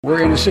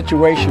We're in a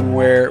situation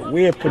where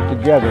we have put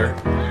together,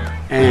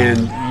 and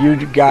you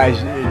guys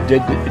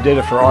did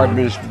it for our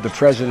the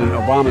President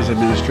Obama's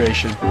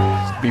administration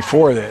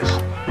before this.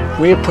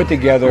 We have put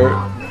together,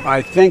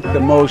 I think, the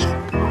most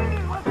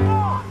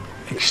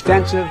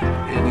extensive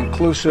and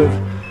inclusive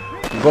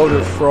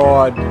voter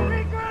fraud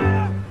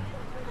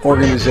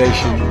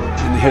organization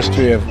in the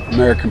history of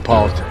American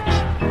politics.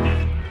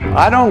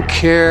 I don't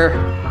care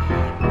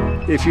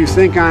if you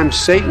think I'm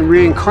Satan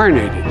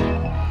reincarnated.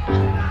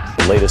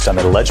 The latest on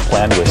an alleged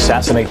plan to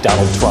assassinate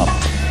Donald Trump.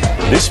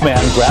 This man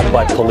grabbed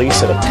by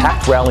police at a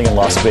packed rally in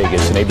Las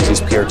Vegas, and ABC's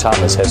Pierre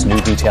Thomas has new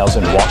details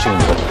in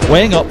Washington.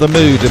 Weighing up the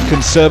mood of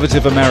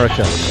conservative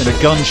America in a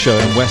gun show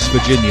in West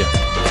Virginia.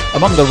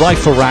 Among the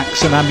rifle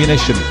racks and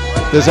ammunition,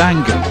 there's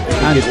anger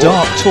and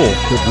dark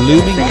talk of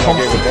looming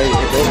conflict.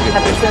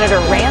 After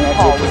Senator Rand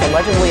Paul was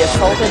allegedly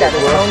assaulted at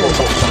his home.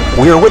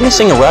 We are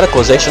witnessing a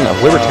radicalization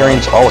of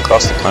libertarians all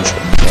across the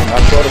country.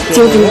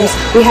 Dear viewers,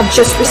 we have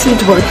just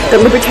received word that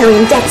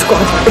Libertarian Death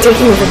Squad are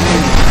taking over.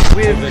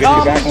 We've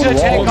come to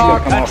take our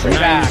country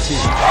back.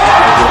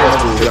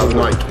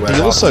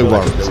 He also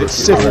worries its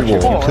civil war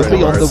could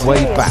be on the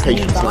way back.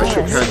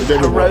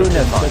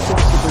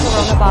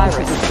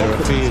 Coronavirus. There are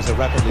fears a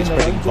rapidly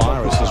spreading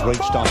virus has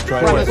reached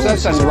Australia.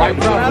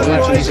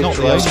 He's not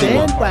the only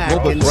one.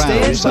 Robert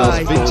Brown sells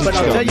vintage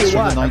guns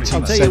from the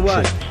 19th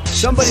century.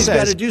 Somebody's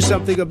got to do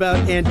something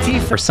about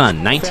Antifa. Her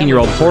son,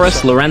 19-year-old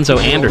Horace Lorenzo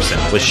Anderson,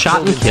 was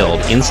shot and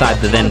killed inside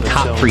the then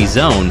cop-free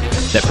zone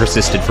that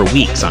persisted for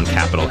weeks on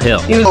Capitol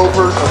Hill.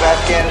 Over of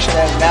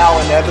Afghanistan now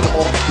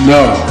inevitable?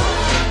 No,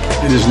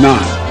 it is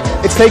not.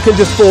 It's taken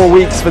just 4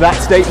 weeks for that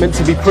statement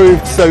to be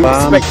proved so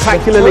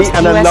spectacularly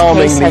and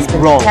alarmingly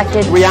wrong.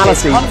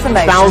 Reality,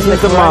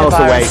 thousands of miles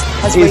away,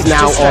 is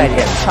now on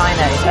here.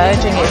 China is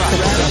urging its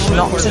citizens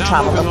not to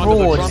travel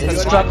abroad as it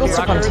struggles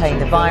to contain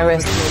the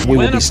virus. We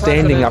will be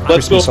standing up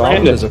Christmas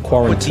Island as a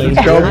quarantine.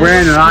 Go,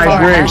 Brandon, I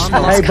agree.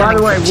 Hey, by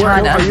the way,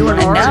 China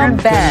are now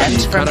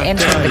banned from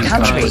entering the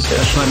country.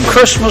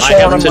 Christmas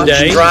ornaments,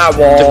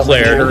 drywall,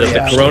 declared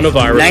that the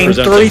coronavirus name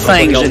 3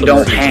 things that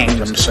don't hang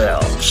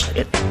themselves.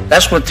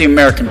 That's what the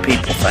American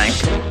people think.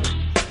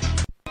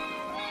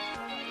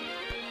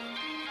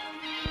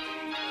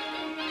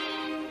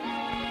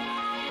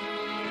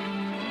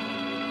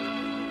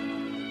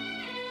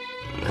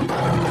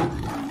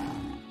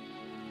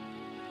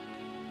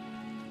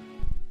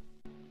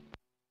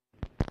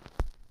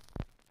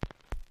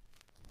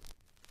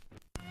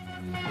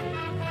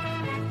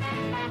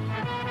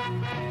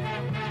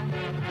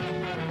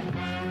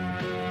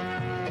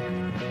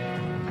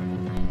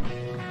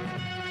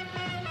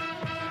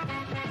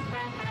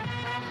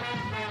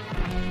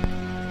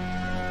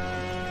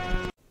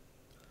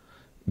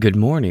 Good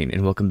morning,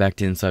 and welcome back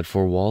to Inside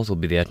Four Walls. It'll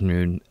be the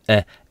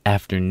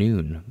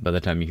afternoon by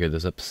the time you hear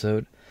this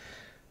episode.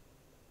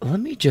 Let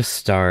me just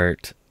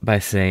start by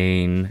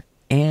saying,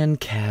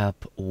 ANCAP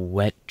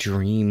wet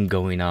dream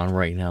going on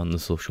right now in the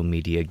social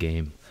media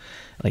game.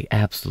 Like,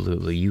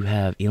 absolutely. You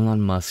have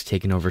Elon Musk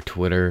taking over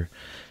Twitter,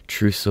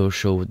 True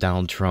Social with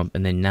Donald Trump,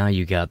 and then now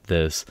you got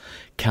this.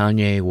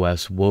 Kanye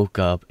West woke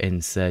up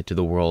and said to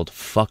the world,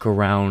 fuck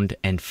around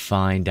and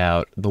find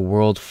out. The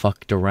world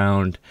fucked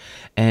around,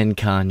 and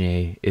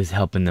Kanye is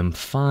helping them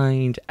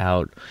find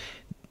out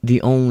the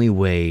only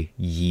way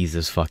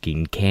Jesus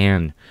fucking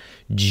can.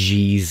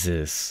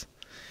 Jesus.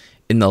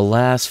 In the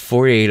last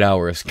 48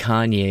 hours,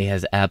 Kanye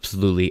has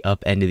absolutely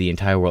upended the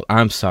entire world.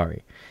 I'm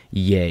sorry.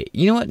 Yay.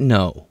 You know what?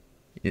 No.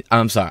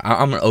 I'm sorry.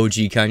 I'm an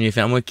OG Kanye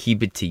fan. I'm going to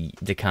keep it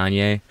to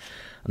Kanye.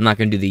 I'm not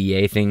going to do the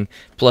yay thing.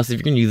 Plus, if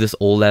you're going to use this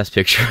old-ass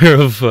picture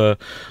of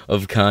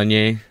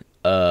Kanye,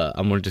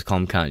 I'm going to just call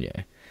him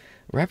Kanye.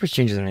 Rappers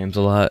change their names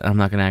a lot. I'm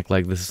not going to act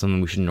like this is something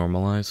we should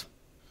normalize.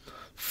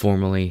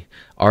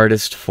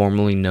 Artist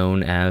formerly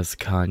known as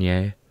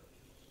Kanye.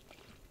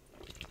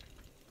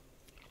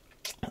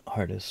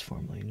 Artist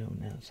formerly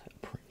known as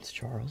Prince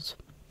Charles.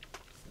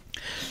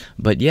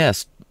 But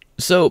yes,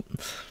 so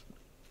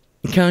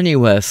Kanye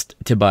West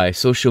to buy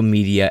social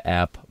media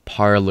app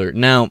PARLOR.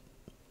 Now,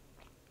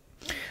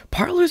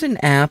 PARLOR's an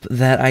app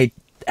that I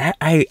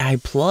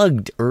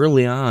plugged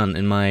early on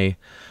in my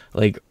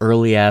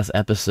early ass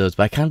episodes,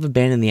 but I kind of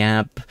abandoned the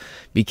app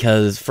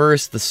because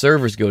first the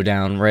servers go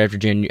down right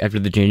after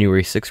the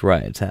January 6th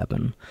riots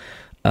happen.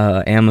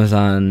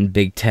 Amazon,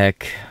 big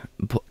tech,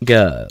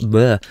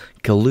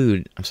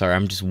 collude. I'm sorry,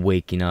 I'm just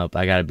waking up.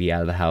 I gotta be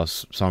out of the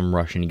house, so I'm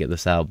rushing to get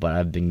this out, but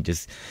I've been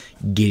just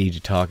giddy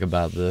to talk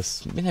about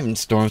this. I've been having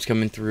storms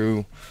coming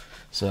through,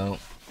 so,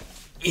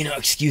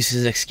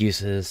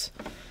 excuses,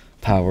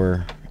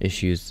 power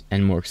issues,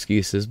 and more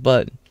excuses,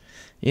 but,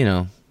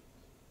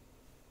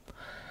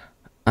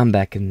 I'm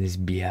back in this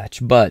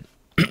biatch, but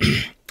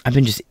I've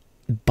been just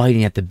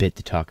biting at the bit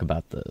to talk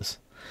about this,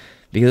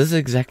 because this is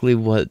exactly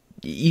what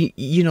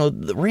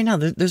right now,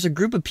 there's a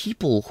group of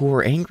people who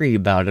are angry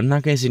about it. I'm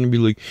not going to sit and be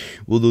like,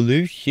 well, the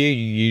left said,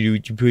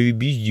 you private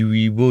business,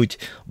 you won't.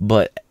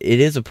 But it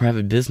is a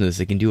private business.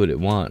 It can do what it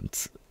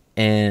wants.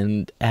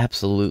 And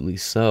absolutely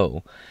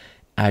so.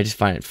 I just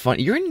find it fun.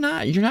 You're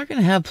not going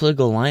to have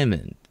political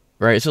alignment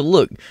right? So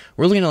look,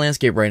 we're looking at a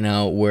landscape right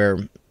now where,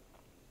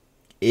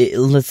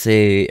 let's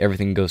say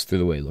everything goes through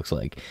the way it looks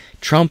like.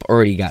 Trump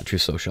already got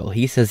Truth Social.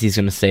 He says he's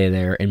going to stay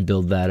there and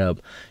build that up.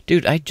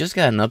 Dude, I just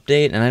got an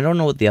update, and I don't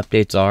know what the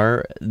updates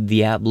are.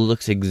 The app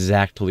looks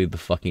exactly the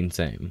fucking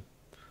same.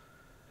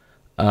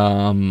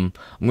 I'm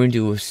going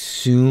to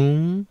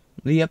assume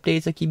the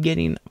updates I keep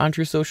getting on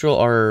Truth Social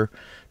are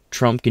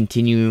Trump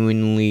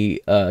continuing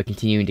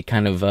to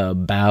kind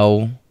of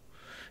bow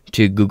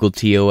to Google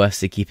TOS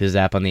to keep his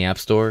app on the App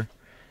Store.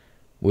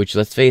 Which,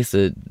 let's face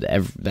it,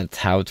 that's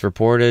how it's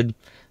reported.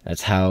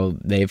 That's how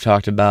they've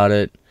talked about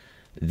it.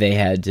 They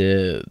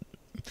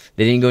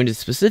didn't go into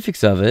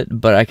specifics of it,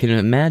 but I can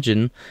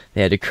imagine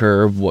they had to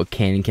curb what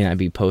can and cannot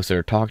be posted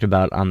or talked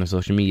about on their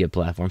social media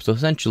platform. So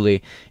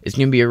essentially, it's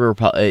going to be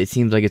it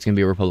seems like it's going to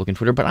be a Republican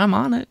Twitter, but I'm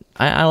on it.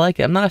 I like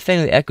it. I'm not a fan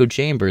of the echo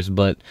chambers,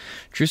 but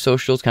Truth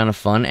Social is kind of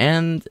fun,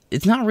 and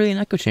it's not really an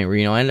echo chamber. I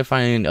ended up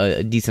finding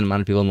a decent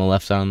amount of people on the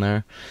left on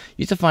there.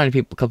 Used to find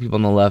a couple people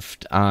on the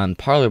left on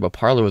Parlor, but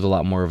Parlor was a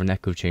lot more of an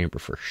echo chamber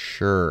for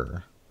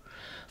sure.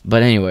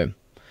 But anyway,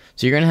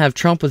 so you're going to have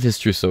Trump with his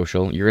Truth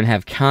Social, you're going to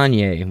have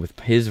Kanye with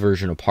his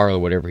version of Parler,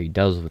 whatever he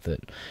does with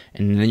it,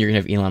 and then you're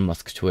going to have Elon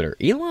Musk's Twitter.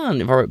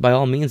 Elon, by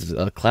all means, is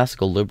a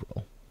classical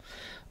liberal,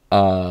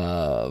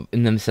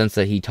 in the sense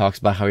that he talks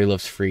about how he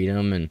loves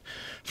freedom and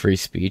free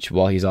speech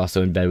while he's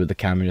also in bed with the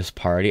Communist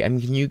Party. I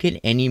mean, can you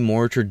get any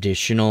more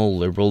traditional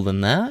liberal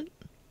than that?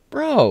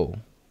 Bro,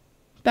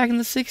 back in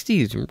the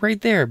 60s,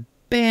 right there,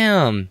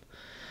 bam!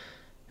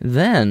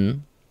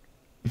 Then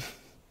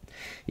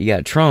you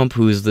got Trump,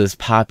 who's this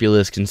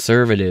populist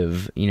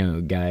conservative,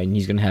 guy, and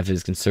he's going to have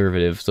his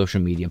conservative social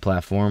media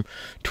platform.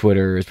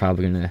 Twitter is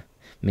probably going to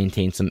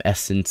maintain some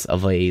essence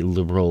of a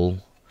liberal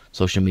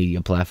social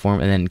media platform.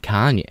 And then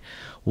Kanye.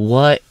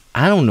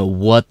 I don't know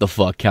what the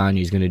fuck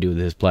Kanye's going to do with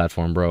his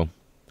platform, bro.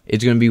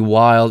 It's going to be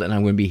wild, and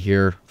I'm going to be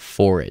here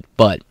for it.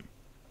 But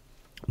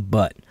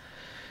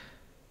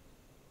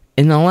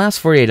in the last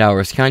 48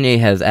 hours, Kanye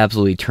has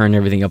absolutely turned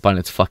everything up on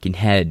its fucking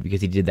head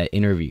because he did that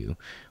interview.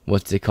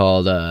 What's it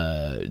called?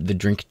 The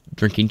Drink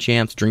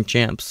Champs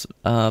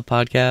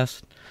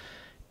podcast.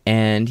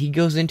 And he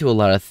goes into a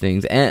lot of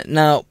things. And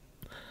now,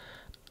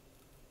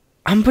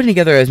 I'm putting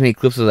together as many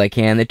clips as I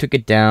can. They took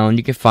it down.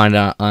 You can find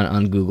it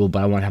on Google,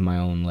 but I want to have my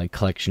own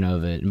collection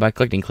of it. And by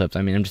collecting clips,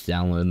 I mean I'm just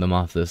downloading them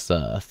off this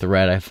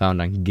thread I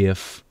found on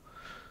GIF.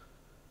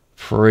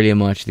 Pretty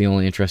much the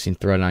only interesting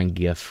thread on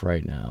GIF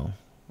right now,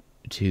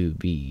 to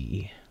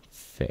be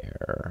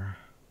fair.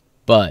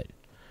 But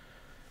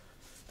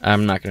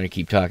I'm not going to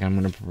keep talking. I'm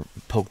going to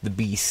poke the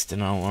beast,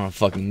 and I don't want to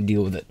fucking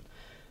deal with it.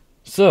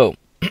 So,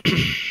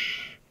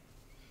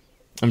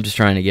 I'm just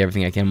trying to get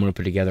everything I can. I'm going to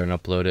put together and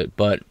upload it.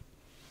 But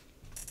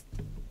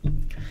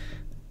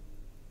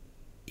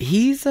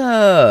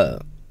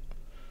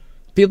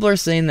people are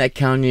saying that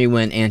Kanye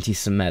went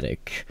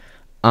anti-Semitic.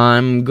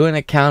 I'm going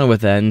to counter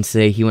with that and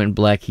say he went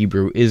Black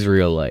Hebrew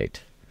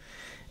Israelite.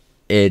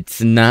 It's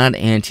not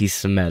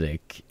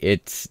anti-Semitic.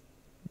 It's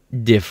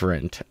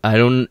different. I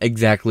don't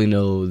exactly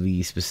know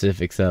the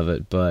specifics of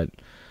it, but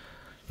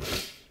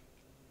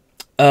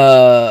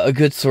a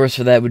good source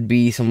for that would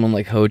be someone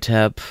like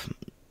Hotep,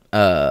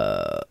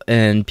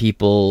 and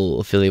people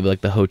affiliated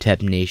with the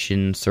Hotep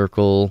Nation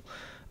circle.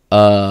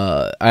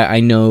 I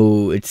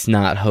know it's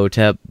not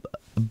Hotep,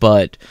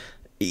 but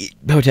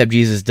Hotep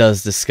Jesus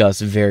does discuss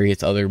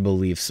various other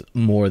beliefs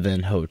more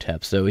than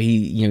Hotep, so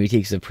he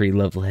takes a pretty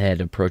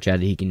level-headed approach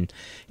at it. He can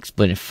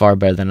explain it far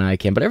better than I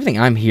can, but everything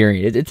I'm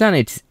hearing, it's not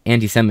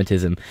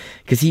anti-Semitism,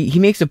 because he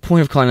makes a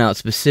point of calling out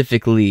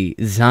specifically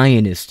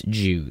Zionist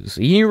Jews.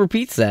 He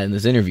repeats that in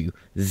this interview,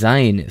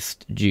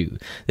 Zionist Jew.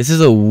 This is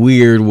a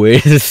weird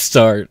way to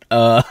start.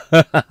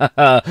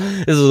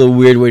 This is a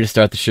weird way to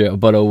start the show,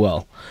 but oh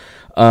well.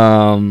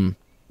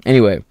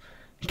 Anyway,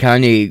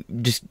 Kanye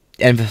just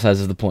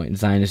emphasizes the point,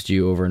 Zionist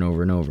Jew, over and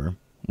over and over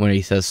when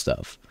he says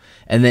stuff.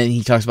 And then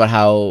he talks about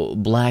how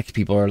black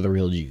people are the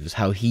real Jews,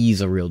 how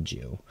he's a real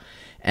Jew.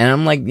 And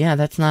I'm like, yeah,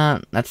 that's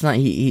not,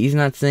 he's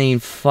not saying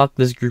fuck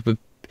this group of,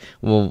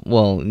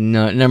 well,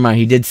 no, never mind,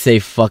 he did say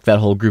fuck that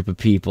whole group of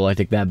people, I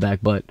take that back,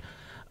 but,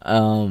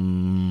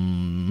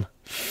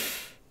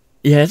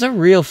 yeah,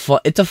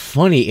 it's a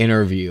funny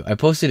interview. I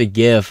posted a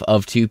GIF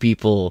of two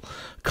people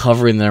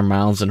covering their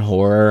mouths in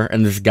horror,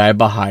 and this guy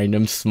behind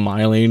him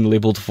smiling,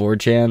 labeled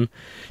 4chan,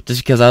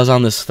 just because I was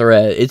on this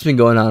thread. It's been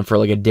going on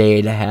for a day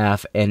and a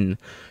half, and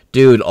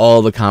dude,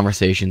 all the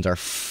conversations are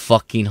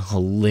fucking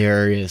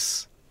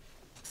hilarious.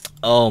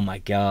 Oh my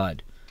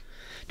god.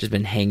 Just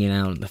been hanging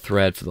out in the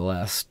thread for the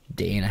last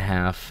day and a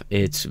half.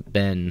 It's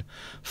been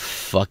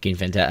fucking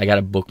fantastic. I got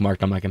it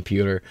bookmarked on my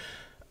computer.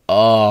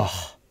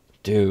 Oh,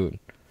 dude.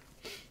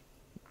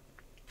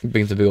 It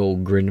brings a big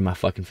old grin to my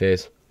fucking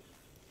face.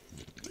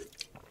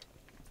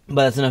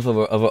 But that's enough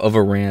of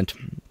a rant.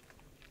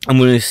 I'm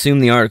going to assume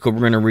the article we're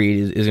going to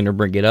read is going to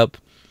bring it up.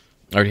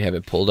 I already have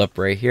it pulled up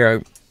right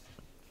here.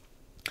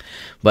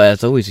 But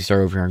as always, we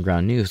start over here on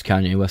Ground News.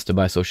 Kanye West to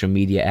buy social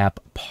media app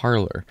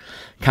Parlor.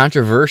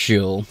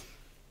 Controversial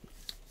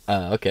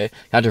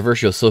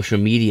Controversial social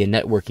media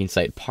networking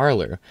site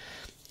Parlor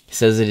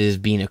says it is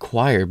being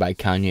acquired by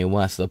Kanye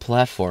West. The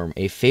platform,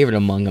 a favorite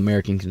among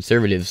American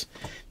conservatives,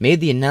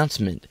 made the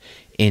announcement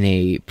in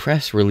a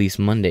press release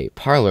Monday.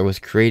 Parlor was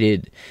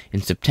created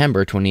in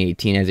September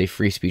 2018 as a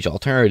free speech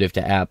alternative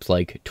to apps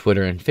like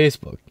Twitter and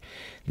Facebook.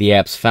 The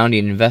app's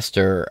founding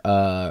investor,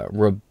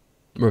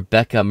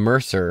 Rebecca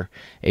Mercer,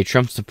 a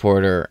Trump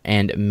supporter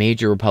and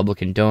major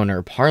Republican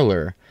donor,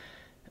 Parlor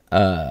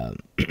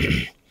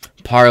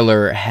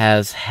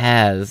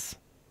has.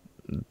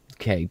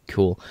 Okay,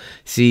 cool.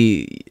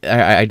 See,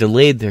 I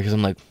delayed there because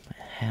I'm like,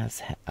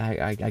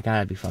 I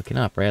gotta be fucking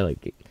up, right?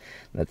 Like,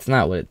 that's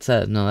not what it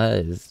says. No, that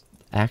is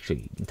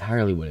actually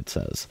entirely what it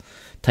says.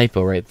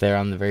 Typo right there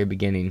on the very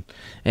beginning.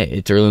 Hey,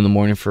 it's early in the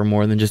morning for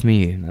more than just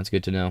me. That's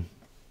good to know.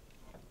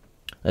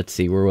 Let's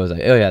see, where was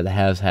I? Oh yeah, the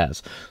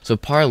has. So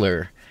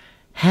Parlor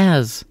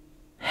has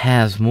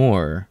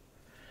more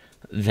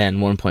than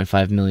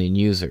 1.5 million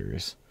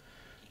users.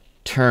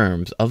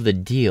 Terms of the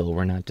deal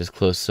were not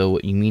disclosed. So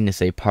what you mean to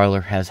say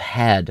Parlor has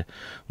had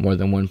more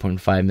than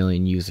 1.5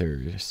 million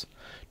users?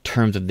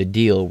 Terms of the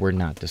deal were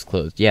not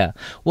disclosed. Yeah.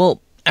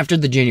 Well, after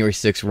the January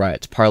 6th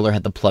riots, Parlor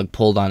had the plug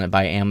pulled on it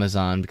by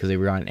Amazon because they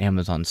were on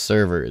Amazon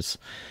servers.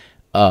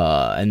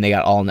 And they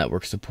got all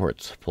network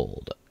supports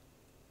pulled.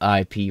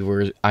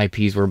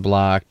 IPs were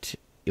blocked.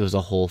 It was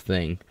a whole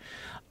thing.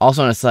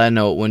 Also, on a side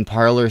note, when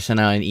Parlor sent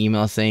out an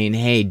email saying,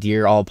 "Hey,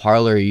 dear all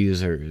Parlor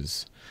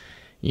users,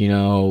 you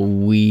know,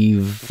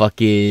 we're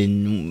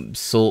selling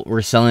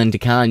to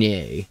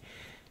Kanye,"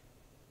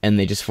 and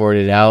they just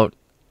forwarded it out.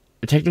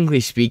 Technically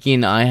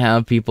speaking, I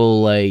have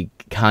people like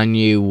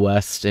Kanye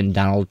West and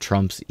Donald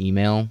Trump's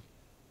email.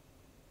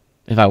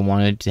 If I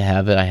wanted to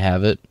have it, I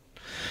have it.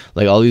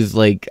 Like, all these,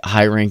 like,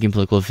 high-ranking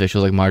political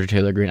officials like Marjorie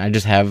Taylor Greene, I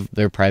just have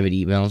their private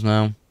emails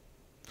now.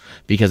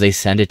 Because they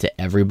send it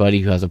to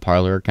everybody who has a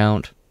Parlor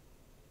account.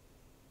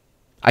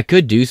 I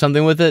could do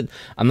something with it.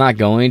 I'm not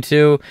going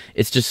to.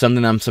 It's just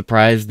something I'm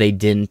surprised they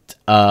didn't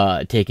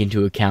take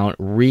into account.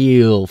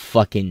 Real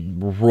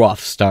fucking rough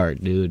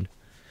start, dude.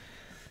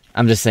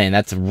 I'm just saying,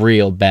 that's a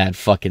real bad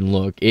fucking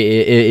look.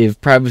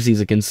 If privacy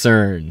is a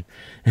concern,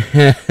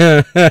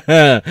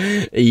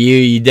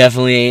 you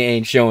definitely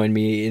ain't showing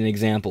me an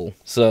example.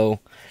 So,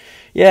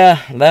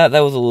 yeah, that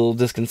was a little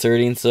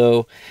disconcerting.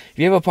 So, if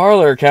you have a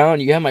Parlor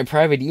account, you have my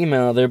private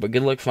email there, but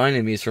good luck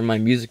finding me. It's from my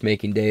music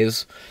making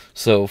days.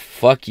 So,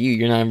 fuck you.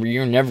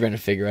 You're never gonna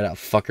figure it out,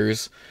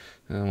 fuckers.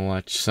 I'll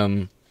watch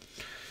some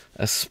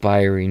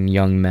aspiring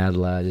young mad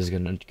lad is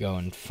gonna go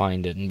and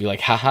find it and be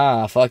like,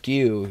 haha, fuck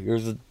you.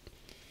 Here's a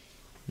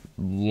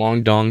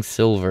long dong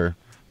silver.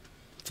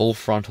 Full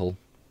frontal.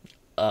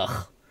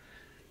 Ugh.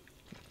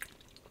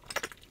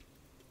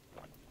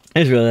 I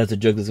just realized that's a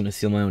joke that's going to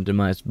seal my own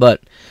demise.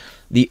 But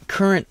the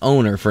current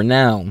owner, for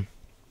now,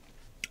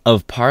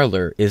 of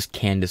Parlor is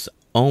Candace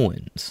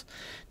Owens.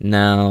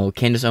 Now,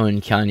 Candace Owens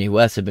and Kanye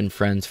West have been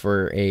friends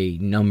for a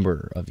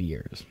number of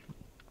years.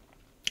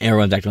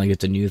 Everyone's acting like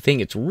it's a new thing.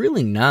 It's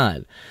really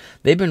not.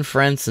 They've been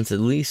friends since at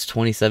least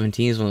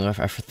 2017 is when I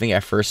think I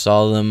first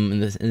saw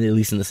them, at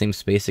least in the same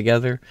space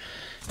together.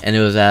 And it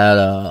was at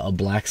a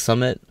Black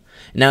Summit.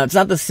 Now, it's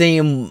not the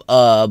same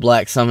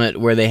Black Summit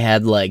where they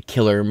had, like,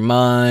 Killer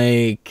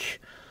Mike.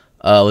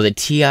 Was it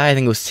T.I.? I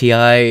think it was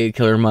T.I.,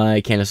 Killer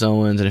Mike, Candace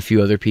Owens, and a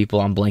few other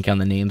people I'm blanking on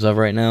the names of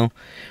right now.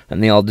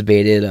 And they all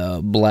debated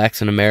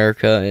blacks in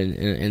America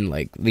and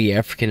like, the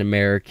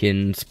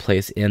African-Americans'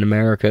 place in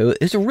America.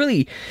 It's a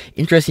really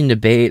interesting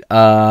debate.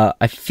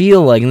 I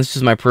feel like, and this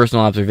is my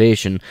personal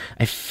observation,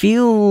 I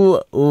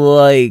feel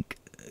like,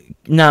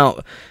 now,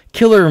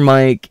 Killer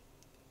Mike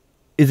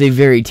is a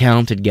very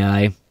talented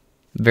guy.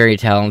 Very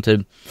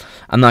talented.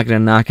 I'm not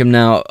going to knock him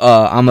now.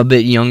 I'm a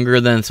bit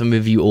younger than some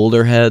of you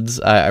older heads.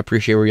 I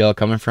appreciate where y'all are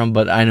coming from,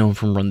 but I know him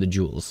from Run the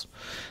Jewels.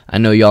 I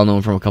know y'all know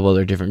him from a couple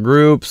other different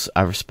groups.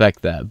 I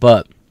respect that,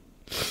 but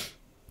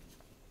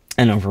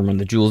I know him from Run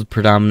the Jewels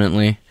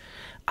predominantly.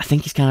 I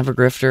think he's kind of a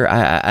grifter.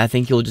 I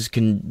think he'll just,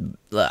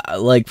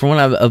 like, from what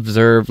I've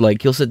observed,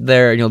 like, he'll sit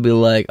there and he'll be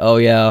like, oh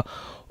yeah,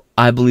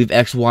 I believe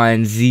X, Y,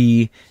 and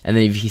Z, and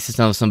then if he sits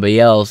down with somebody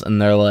else,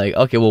 and they're like,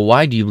 okay, well,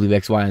 why do you believe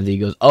X, Y, and Z? He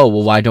goes, oh,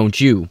 well, why don't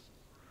you?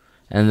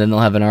 And then they'll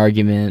have an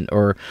argument,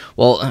 or,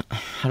 well,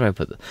 how do I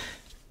put this?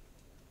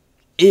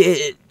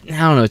 I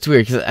don't know, it's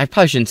weird, because I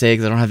probably shouldn't say it,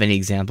 because I don't have any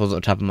examples on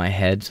the top of my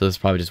head, so it's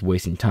probably just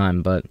wasting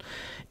time, but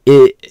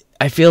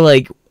I feel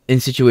like in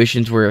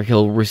situations where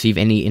he'll receive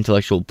any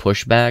intellectual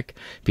pushback,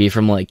 be it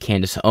from, like,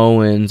 Candace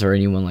Owens or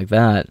anyone like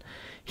that,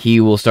 he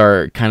will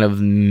start kind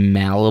of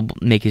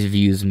make his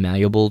views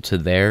malleable to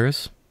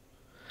theirs.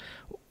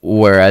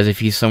 Whereas if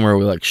he's somewhere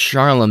with, like,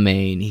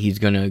 Charlemagne, he's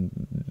going to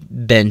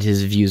bend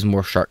his views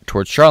more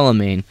towards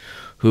Charlemagne,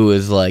 who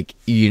is, like,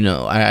 you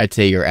know, I'd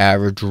say your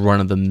average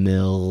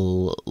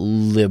run-of-the-mill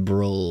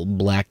liberal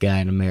black guy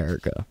in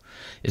America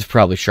is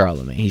probably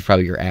Charlemagne. He's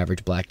probably your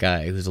average black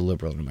guy who's a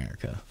liberal in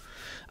America.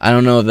 I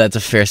don't know if that's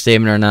a fair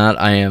statement or not.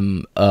 I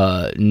am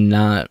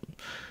not...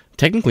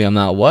 Technically, I'm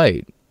not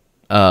white.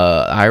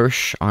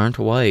 Irish aren't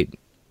white.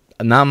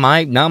 Not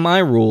my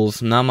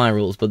rules,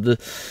 but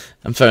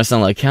I'm starting to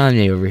sound like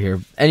Kanye over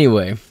here.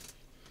 Anyway,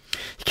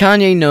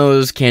 Kanye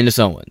knows Candace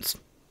Owens,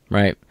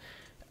 right?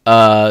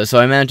 So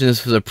I imagine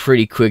this was a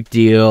pretty quick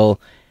deal.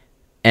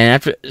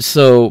 And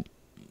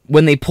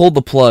when they pulled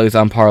the plugs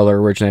on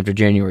Parlor originally after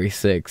January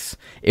 6th,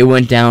 it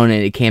went down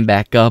and it came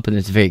back up in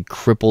this very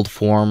crippled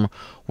form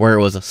where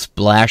it was a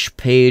splash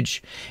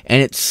page,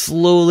 and it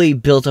slowly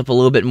built up a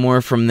little bit more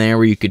from there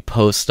where you could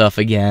post stuff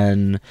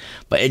again,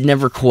 but it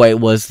never quite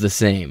was the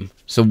same.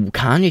 So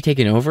Kanye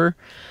taking over,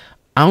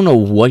 I don't know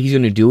what he's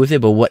going to do with it,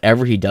 but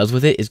whatever he does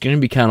with it is going to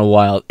be kind of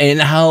wild.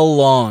 And how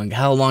long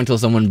till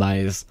someone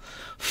buys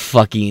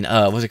fucking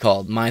what's it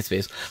called,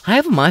 MySpace? I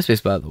have a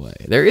MySpace, by the way.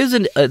 There is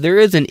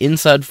an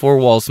Inside Four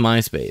Walls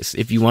MySpace.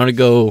 If you want to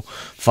go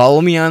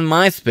follow me on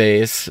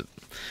MySpace.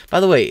 By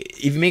the way,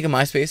 if you make a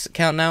MySpace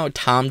account now,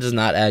 Tom does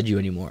not add you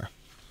anymore.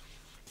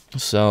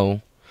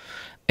 So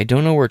I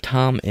don't know where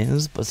Tom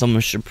is, but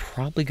someone should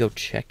probably go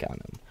check on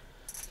him.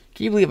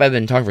 Can you believe I've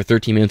been talking for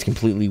 13 minutes,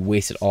 completely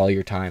wasted all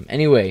your time?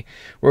 Anyway,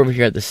 we're over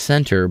here at the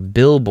center.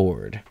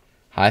 Billboard,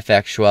 high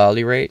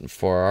factuality rate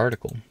for our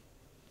article.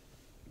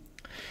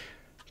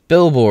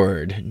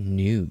 Billboard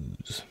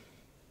News.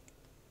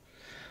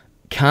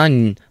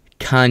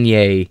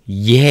 Kanye,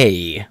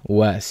 yay,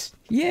 West,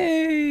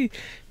 yay,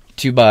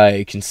 to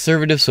buy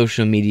conservative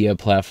social media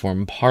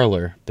platform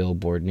Parlor,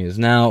 Billboard News.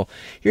 Now,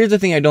 here's the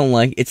thing I don't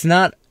like.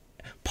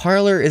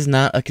 Parlor is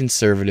not a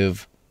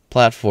conservative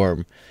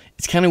platform.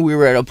 It's kind of weird.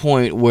 We're at a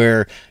point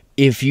where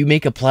if you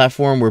make a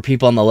platform where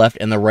people on the left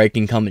and the right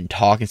can come and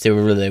talk and say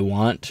whatever they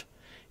want,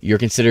 you're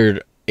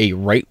considered a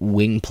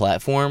right-wing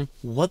platform.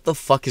 What the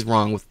fuck is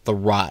wrong with the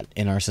rot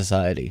in our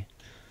society?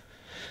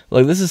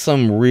 Like, this is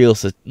some real,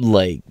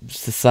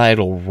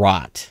 societal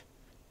rot.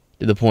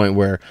 To the point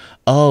where,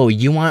 oh,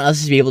 you want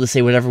us to be able to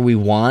say whatever we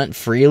want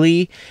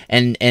freely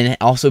and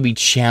also be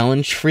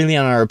challenged freely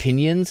on our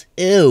opinions?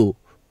 Ew.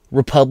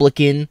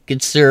 Republican,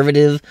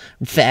 conservative,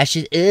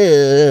 fascist,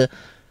 ew.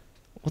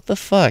 What the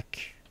fuck?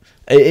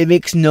 It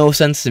makes no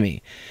sense to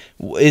me.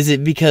 Is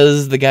it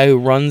because the guy who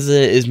runs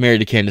it is married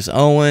to Candace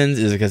Owens?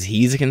 Is it because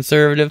he's a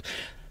conservative?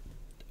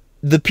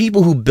 The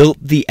people who built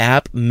the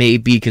app may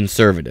be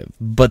conservative,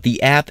 but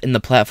the app and the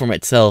platform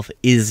itself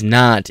is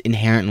not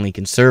inherently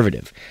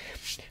conservative.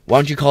 Why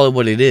don't you call it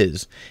what it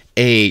is?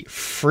 A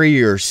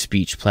freer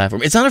speech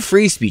platform. It's not a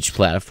free speech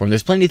platform.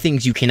 There's plenty of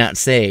things you cannot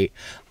say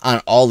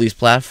on all these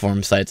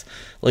platform sites.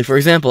 Like, for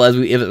example,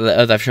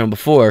 as I've shown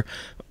before,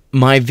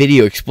 my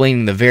video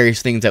explaining the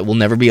various things that will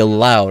never be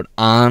allowed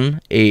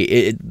on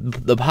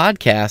the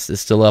podcast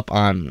is still up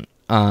on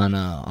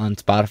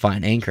Spotify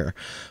and Anchor,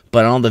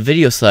 but on all the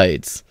video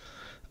sites,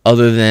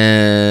 other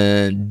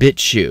than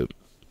BitChute,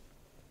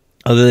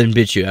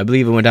 I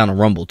believe it went down to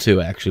Rumble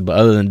too, actually, but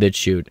other than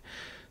BitChute,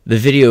 the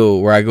video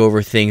where I go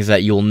over things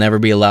that you'll never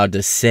be allowed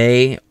to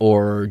say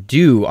or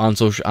do on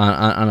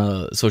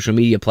a social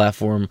media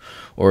platform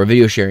or a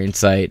video sharing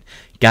site,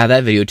 got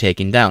that video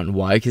taken down.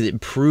 Why? Because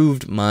it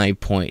proved my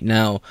point.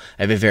 Now,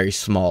 I have a very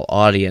small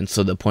audience,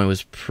 so the point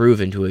was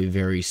proven to a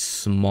very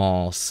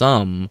small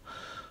sum,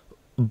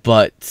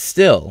 but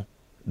still,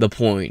 the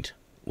point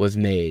was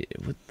made.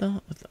 What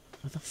the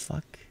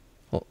fuck?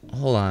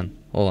 Hold on.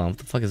 What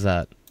the fuck is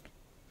that?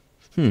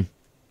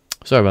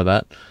 Sorry about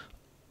that.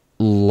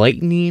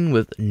 Lightning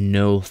with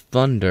no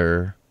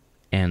thunder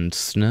and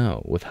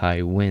snow with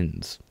high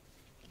winds.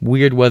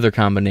 Weird weather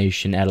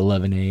combination at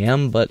 11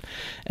 a.m., but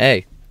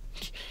hey,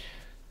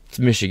 it's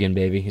Michigan,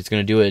 baby. It's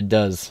going to do what it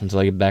does until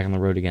I get back on the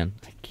road again.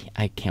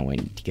 I can't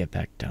wait to get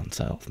back down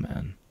south,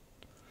 man.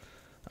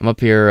 I'm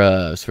up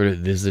here sort of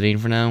visiting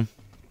for now.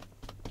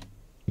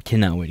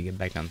 Cannot wait to get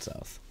back down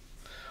south.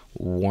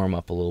 Warm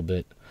up a little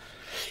bit.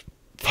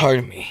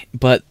 Pardon me.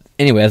 But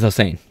anyway, as I was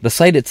saying, the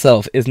site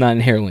itself is not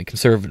inherently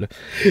conservative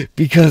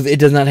because it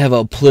does not have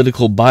a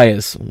political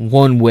bias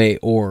one way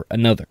or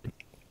another.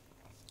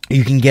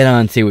 You can get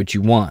on and say what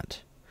you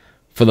want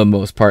for the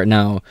most part.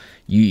 Now,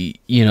 I'm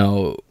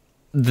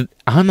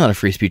not a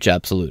free speech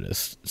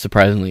absolutist,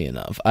 surprisingly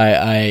enough.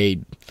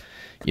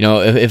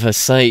 If a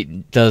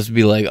site does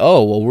be like,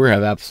 oh, well, we're going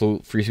to have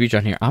absolute free speech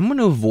on here, I'm going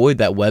to avoid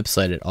that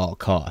website at all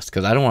costs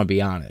because I don't want to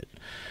be on it.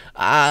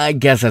 I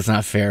guess that's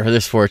not fair for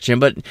this 4chan,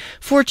 but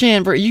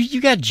 4chan, bro,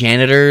 you got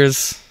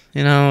janitors,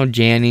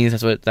 jannies,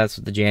 that's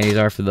what the jannies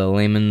are for the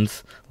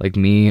layman's, like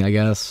me, I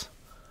guess,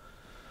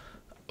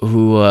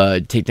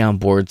 who take down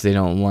boards they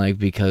don't like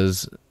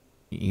because,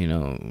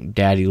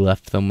 daddy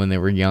left them when they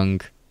were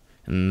young,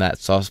 and that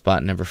soft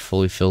spot never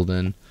fully filled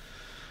in.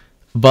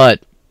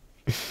 But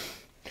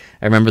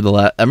I remember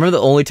the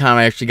only time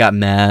I actually got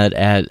mad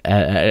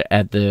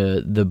at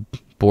the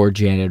board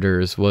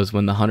janitors was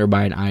when the Hunter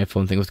by an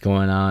iPhone thing was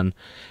going on,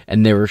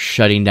 and they were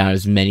shutting down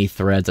as many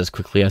threads as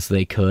quickly as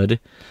they could.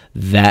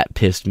 That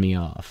pissed me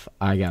off.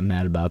 I got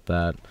mad about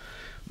that.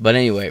 But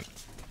anyway,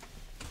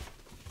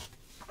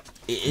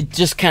 it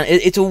just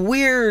it's a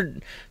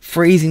weird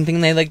phrasing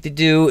thing they like to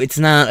do. It's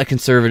not a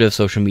conservative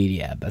social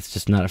media app. That's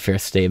just not a fair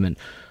statement.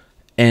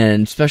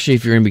 And especially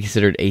if you're going to be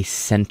considered a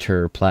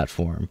center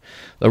platform.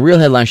 The real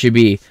headline should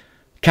be,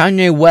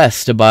 Kanye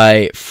West to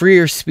buy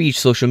freer speech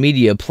social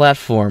media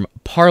platform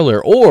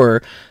Parlor,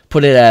 or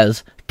put it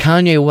as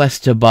Kanye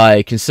West to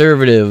buy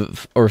completely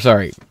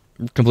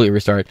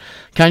restart.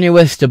 Kanye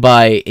West to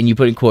buy, and you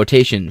put in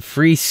quotation,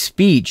 free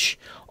speech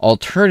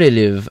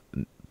alternative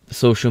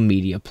social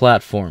media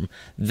platform.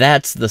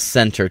 That's the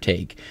center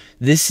take.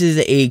 This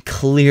is a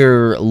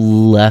clear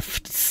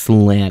left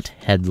slant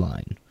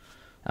headline.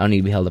 I don't need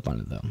to be held up on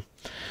it, though.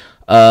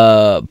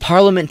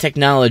 Parliament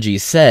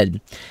Technologies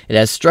said it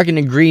has struck an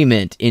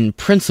agreement in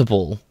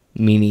principle,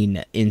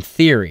 meaning in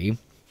theory,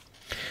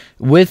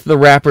 with the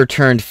rapper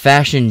turned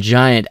fashion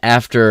giant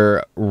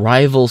after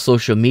rival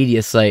social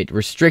media site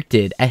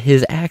restricted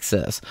his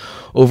access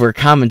over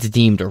comments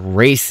deemed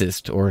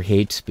racist or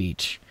hate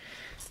speech.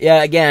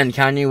 Yeah, again,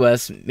 Kanye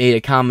West made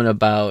a comment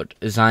about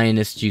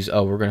Zionist Jews.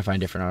 Oh, we're going to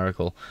find a different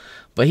article.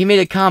 But he made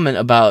a comment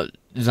about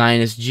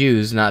Zionist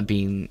Jews not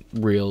being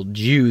real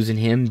Jews and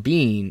him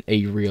being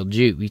a real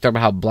Jew. He talked about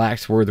how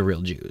blacks were the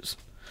real Jews.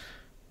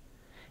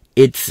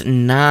 It's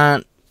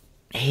not...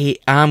 Hey,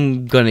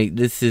 I'm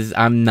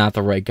not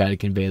the right guy to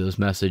convey those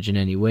message in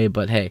any way,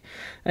 but hey,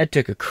 I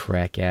took a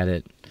crack at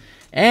it.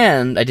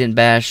 And I didn't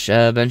bash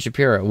Ben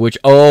Shapiro, which,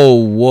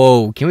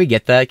 whoa, can we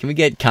get that? Can we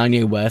get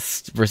Kanye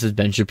West versus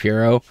Ben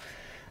Shapiro?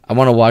 I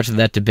want to watch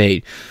that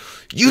debate.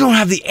 You don't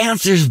have the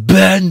answers,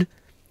 Ben!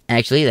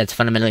 Actually, that's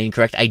fundamentally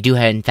incorrect. I do,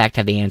 in fact,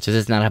 have the answers.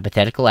 It's not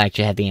hypothetical. I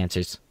actually have the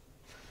answers.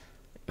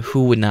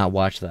 Who would not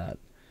watch that?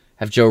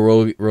 Have Joe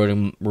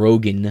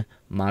Rogan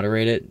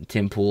moderate it.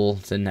 Tim Pool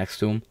sitting next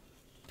to him.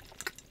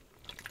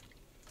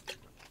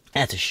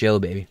 That's a show,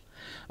 baby.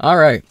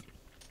 Alright.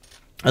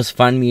 Let's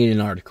find me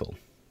an article.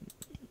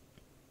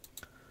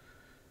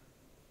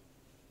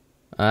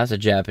 That's a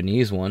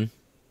Japanese one.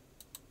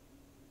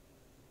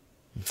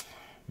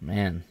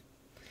 Man.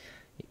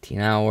 18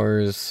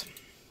 hours.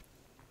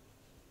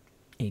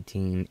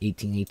 18.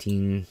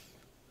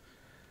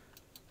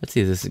 Let's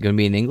see, this is going to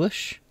be in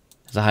English.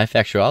 It's a high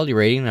factuality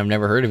rating. I've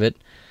never heard of it.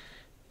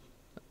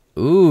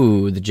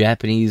 Ooh, the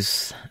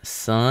Japanese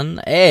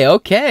Sun. Hey,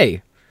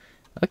 okay.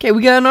 Okay,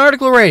 we got an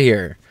article right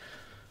here.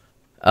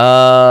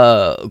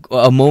 A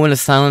moment of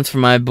silence for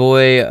my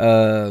boy.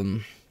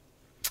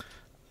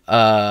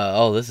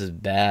 This is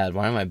bad.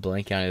 Why am I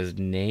blanking on his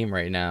name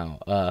right now?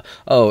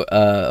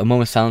 A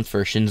moment of silence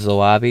for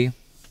Shinzo Abe.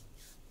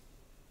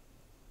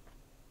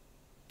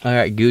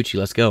 Alright, Gucci,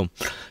 let's go.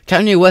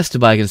 Kanye West to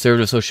buy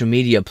conservative social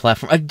media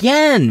platform.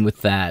 Again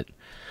with that.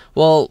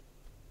 Well,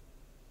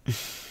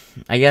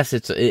 I guess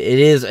it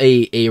is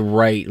a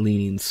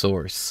right-leaning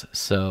source.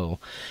 So,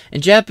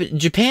 and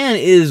Japan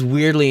is,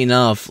 weirdly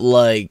enough,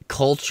 like,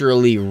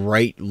 culturally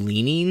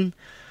right-leaning,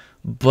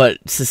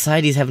 but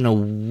society's having a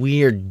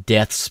weird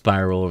death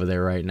spiral over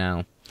there right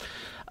now.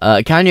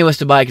 Kanye West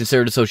to buy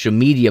conservative social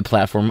media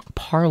platform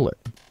Parlor.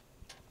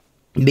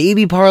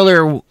 Maybe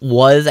Parlor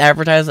was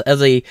advertised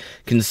as a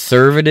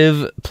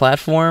conservative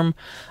platform.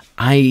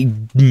 I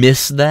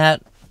missed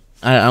that.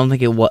 I don't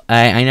think it was.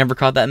 I never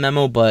caught that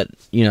memo, but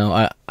you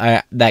know,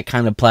 I that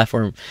kind of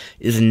platform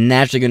is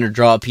naturally going to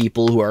draw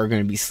people who are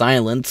going to be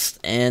silenced,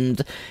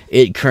 and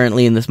it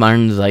currently in this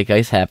modern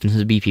zeitgeist happens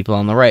to be people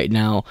on the right.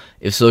 Now,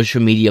 if social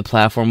media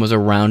platform was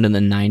around in the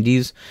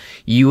 90s,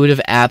 you would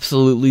have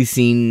absolutely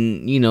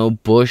seen, you know,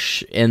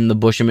 Bush and the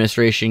Bush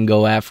administration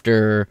go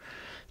after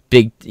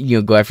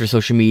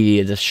social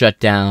media to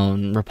shut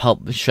down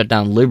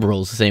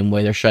liberals the same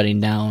way they're shutting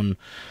down.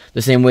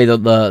 The same way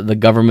that the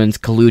government's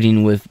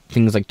colluding with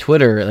things like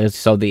Twitter, as you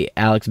saw the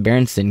Alex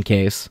Berenson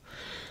case.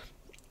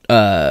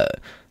 The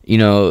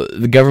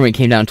government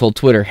came down and told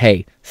Twitter,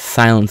 hey,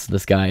 silence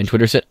this guy. And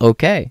Twitter said,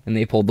 okay. And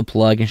they pulled the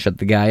plug and shut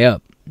the guy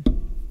up.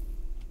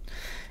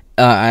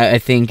 I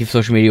think if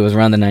social media was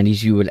around the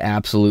 90s, you would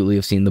absolutely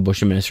have seen the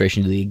Bush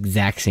administration do the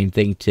exact same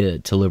thing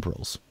to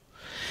liberals.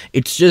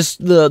 It's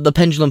just the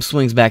pendulum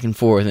swings back and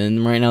forth,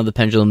 and right now the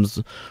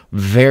pendulum's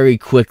very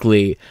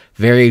quickly,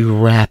 very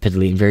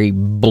rapidly, and very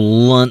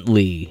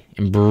bluntly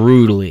and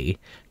brutally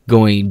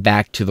going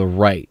back to the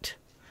right.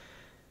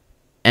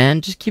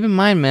 And just keep in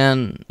mind,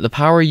 man, the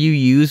power you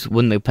use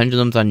when the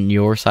pendulum's on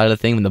your side of the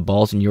thing, when the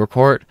ball's in your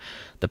court,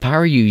 the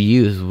power you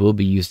use will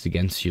be used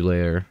against you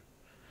later.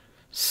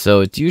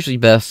 So it's usually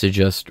best to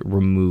just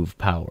remove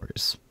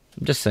powers.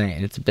 I'm just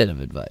saying, it's a bit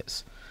of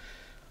advice.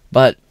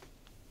 But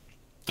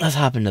let's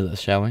hop into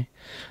this, shall we?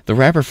 The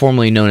rapper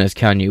formerly known as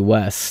Kanye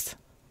West,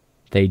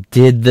 they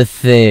did the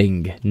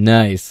thing.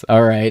 Nice.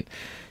 All right.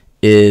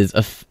 Is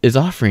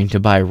offering to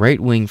buy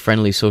right-wing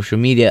friendly social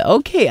media.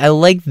 Okay, I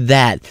like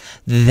that.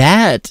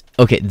 That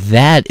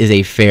is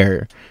a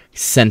fair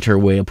center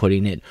way of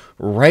putting it.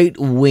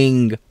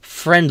 Right-wing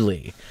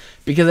friendly.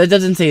 Because it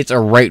doesn't say it's a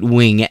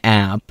right-wing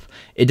app.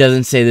 It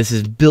doesn't say this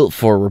is built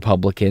for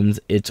Republicans.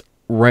 It's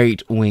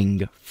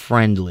right-wing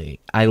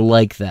friendly. I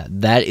like that.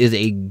 That is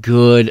a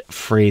good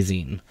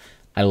phrasing.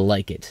 I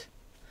like it.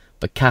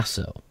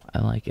 Picasso. I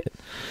like it.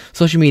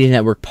 Social media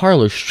network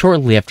Parlor,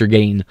 shortly after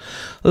getting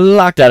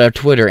locked out of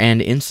Twitter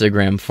and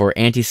Instagram for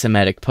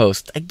anti-Semitic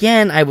posts.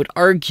 Again, I would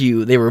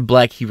argue they were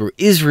Black Hebrew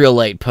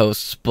Israelite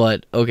posts,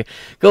 but okay.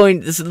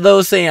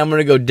 Those saying I'm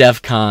going to go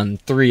DEFCON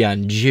 3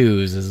 on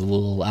Jews is a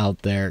little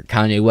out there.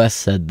 Kanye West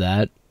said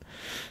that.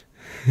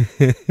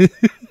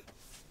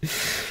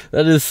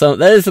 That is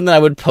something I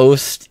would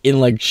post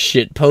in, like,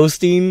 shit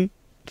posting.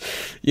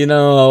 You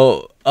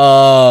know,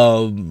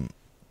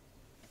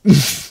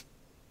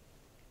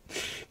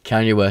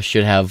 Kanye West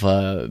should have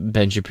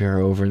Ben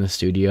Shapiro over in the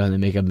studio and they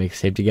make a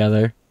mixtape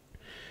together.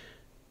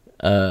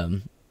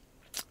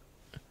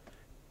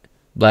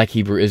 Black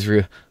Hebrew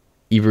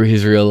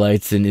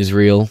Israelites in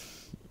Israel.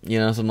 You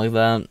know, something like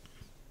that.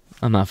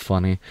 I'm not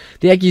funny.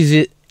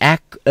 The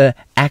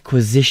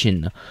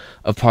acquisition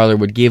of Parlor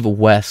would give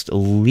West,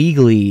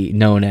 legally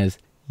known as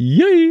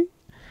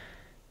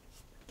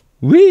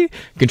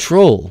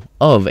control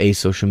of a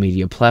social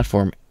media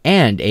platform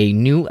and a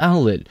new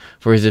outlet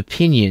for his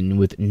opinion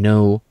with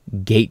no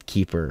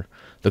gatekeeper.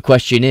 The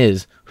question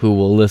is, who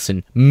will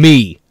listen?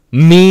 Me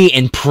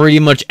and pretty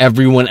much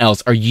everyone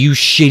else. Are you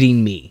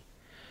shitting me?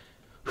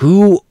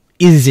 Who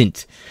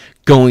isn't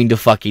going to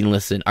fucking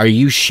listen? Are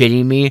you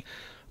shitting me?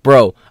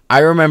 Bro, I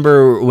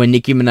remember when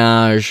Nicki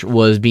Minaj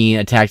was being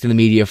attacked in the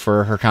media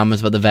for her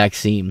comments about the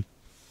vaccine.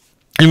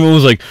 Everyone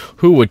was like,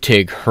 who would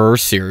take her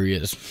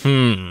serious?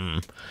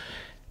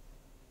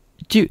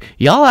 Dude,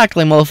 y'all act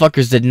like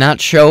motherfuckers did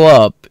not show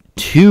up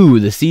to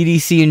the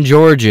CDC in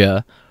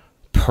Georgia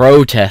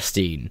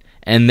protesting.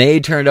 And they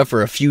turned up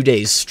for a few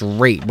days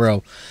straight,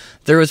 bro.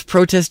 There was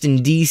protest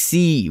in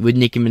D.C. with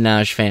Nicki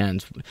Minaj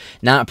fans.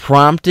 Not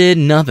prompted,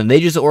 nothing. They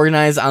just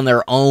organized on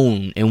their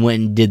own and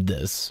went and did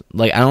this.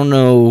 Like, I don't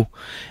know.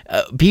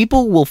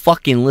 People will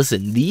fucking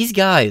listen. These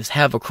guys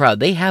have a crowd.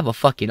 They have a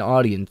fucking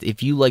audience,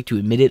 if you like to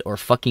admit it or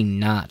fucking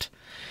not.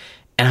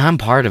 And I'm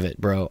part of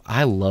it, bro.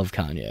 I love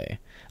Kanye.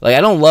 Like,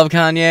 I don't love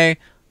Kanye,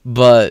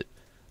 but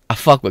I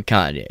fuck with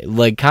Kanye.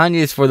 Like, Kanye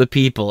is for the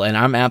people, and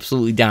I'm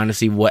absolutely down to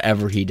see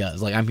whatever he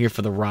does. Like, I'm here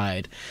for the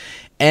ride.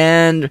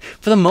 And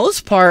for the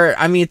most part,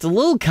 I mean, it's a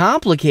little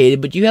complicated,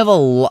 but you have a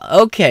lot.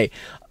 Okay.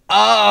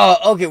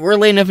 Okay, we're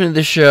late enough into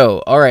the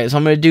show. Alright, so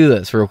I'm going to do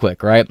this real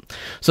quick, right?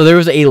 So there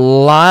was a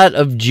lot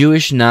of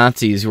Jewish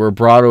Nazis who were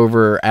brought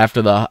over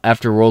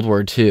after World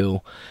War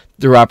II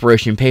through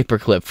Operation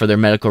Paperclip for their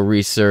medical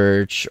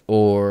research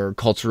or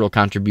cultural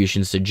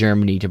contributions to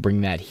Germany to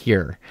bring that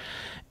here.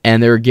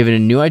 And they were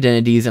given new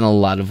identities and a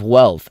lot of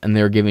wealth, and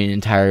they were given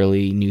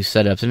entirely new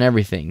setups and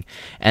everything.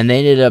 And they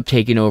ended up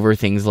taking over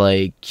things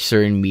like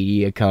certain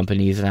media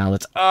companies and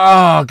outlets.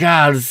 Oh,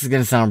 God, this is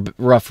going to sound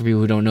rough for people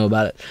who don't know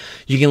about it.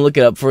 You can look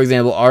it up. For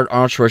example,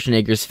 Arnold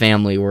Schwarzenegger's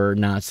family were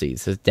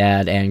Nazis. His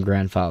dad and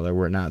grandfather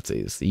were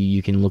Nazis.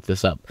 You can look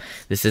this up.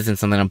 This isn't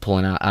something I'm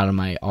pulling out of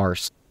my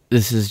arse.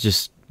 This is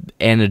just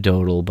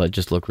anecdotal, but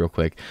just look real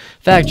quick.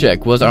 Fact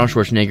check. Was Arnold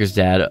Schwarzenegger's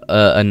dad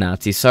a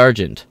Nazi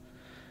sergeant?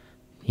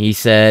 He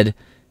said,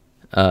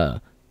 there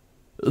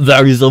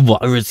is a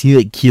virus here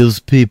that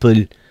kills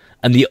people,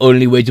 and the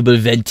only way to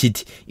prevent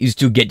it is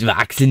to get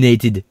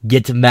vaccinated,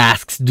 get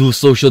masks, do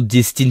social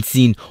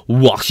distancing,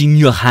 washing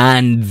your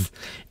hands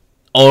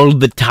all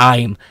the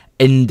time,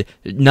 and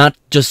not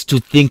just to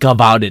think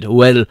about it.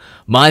 Well,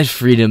 my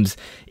freedoms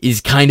is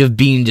kind of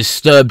being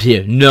disturbed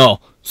here. No,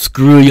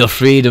 screw your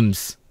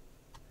freedoms.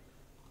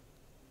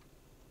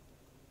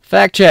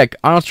 Fact check.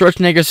 Arnold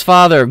Schwarzenegger's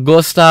father,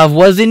 Gustav,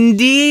 was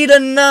indeed a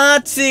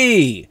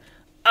Nazi.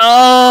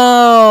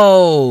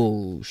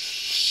 Oh,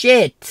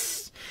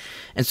 shit.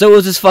 And so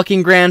was his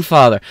fucking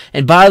grandfather.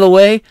 And by the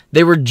way,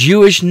 they were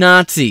Jewish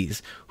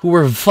Nazis who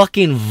were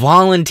fucking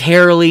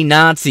voluntarily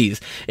Nazis.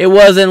 It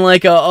wasn't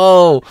like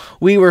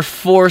we were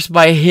forced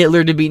by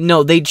Hitler to be.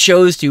 No, they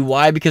chose to.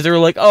 Why? Because they were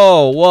like,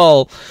 oh,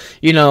 well,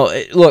 you know,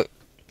 look,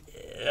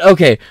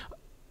 okay,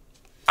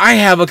 I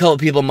have a couple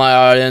people in my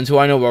audience who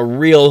I know are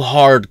real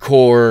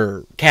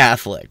hardcore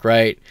Catholic,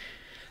 right?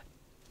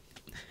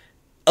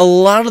 A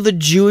lot of the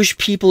Jewish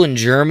people in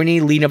Germany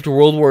leading up to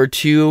World War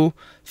II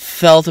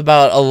felt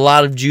about a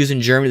lot of Jews in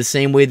Germany the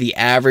same way the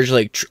average,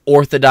 like,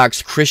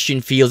 Orthodox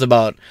Christian feels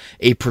about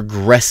a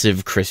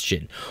progressive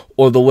Christian,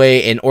 or the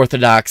way an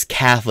Orthodox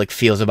Catholic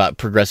feels about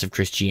progressive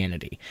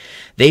Christianity.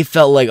 They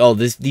felt like,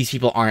 these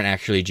people aren't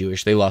actually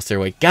Jewish. They lost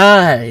their way.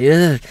 God,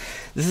 this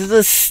is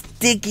a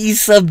sticky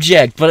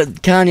subject, but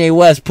Kanye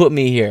West put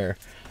me here.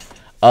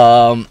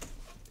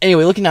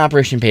 Anyway, looking at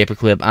Operation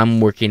Paperclip, I'm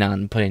working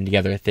on putting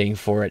together a thing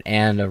for it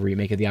and a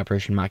remake of the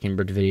Operation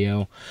Mockingbird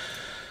video.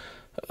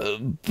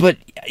 But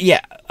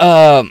yeah,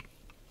 a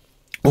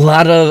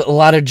lot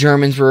of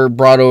Germans were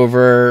brought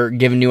over,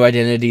 given new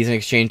identities in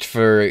exchange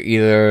for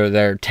either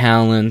their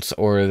talents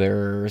or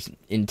their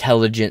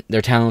intelligence,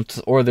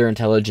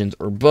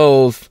 or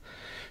both,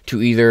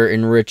 to either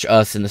enrich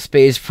us in the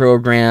space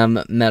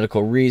program,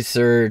 medical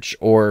research,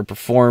 or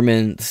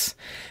performance.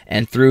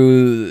 And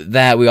through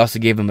that, we also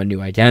gave them a new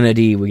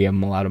identity. We gave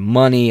them a lot of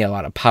money, a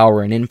lot of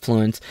power and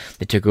influence.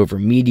 They took over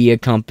media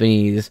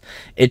companies.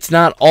 It's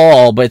not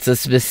all, but it's a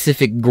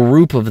specific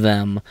group of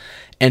them.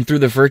 And through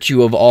the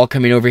virtue of all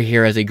coming over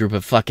here as a group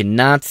of fucking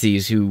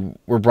Nazis who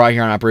were brought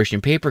here on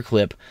Operation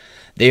Paperclip,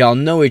 they all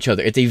know each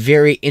other. It's a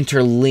very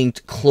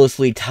interlinked,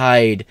 closely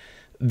tied,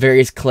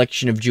 various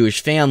collection of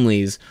Jewish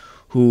families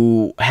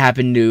who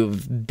happen to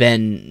have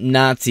been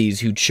Nazis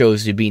who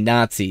chose to be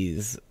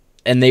Nazis.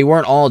 And they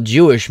weren't all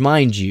Jewish,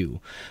 mind you,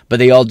 but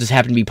they all just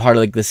happened to be part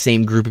of like the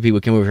same group of people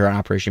who came over here on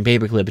Operation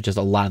Paperclip, but just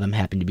a lot of them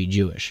happened to be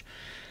Jewish.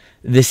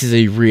 This is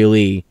a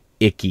really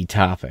icky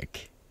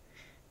topic.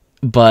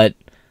 But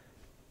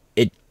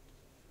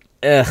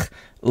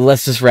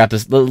let's just wrap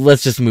this,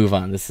 let's just move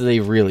on. This is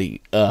a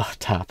really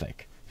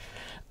topic.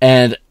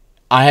 And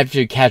I have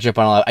to catch up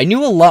on a lot. I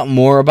knew a lot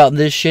more about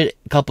this shit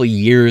a couple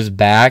years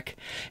back,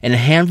 and a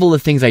handful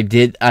of things I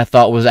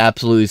thought was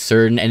absolutely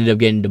certain ended up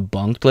getting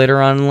debunked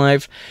later on in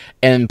life,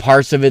 and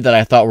parts of it that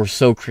I thought were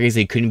so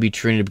crazy couldn't be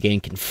true ended up getting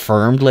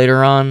confirmed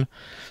later on.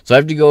 So I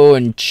have to go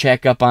and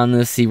check up on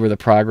this, see where the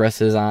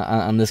progress is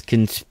on this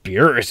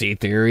conspiracy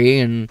theory,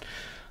 and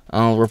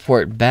I'll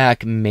report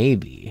back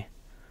maybe.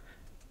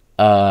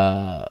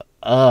 I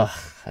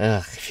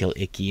feel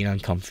icky and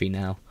uncomfy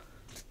now.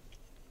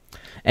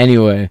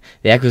 Anyway,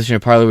 the acquisition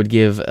of Parlor would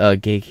give a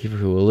gatekeeper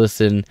who will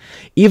listen,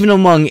 even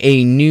among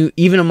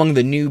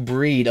the new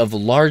breed of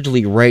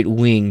largely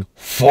right-wing,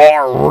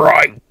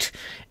 far-right,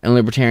 and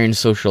libertarian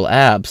social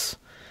apps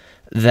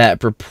that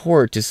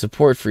purport to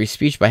support free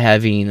speech by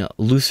having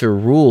looser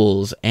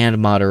rules and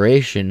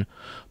moderation.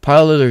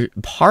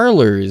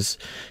 Parlor's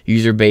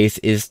user base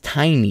is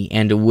tiny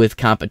and with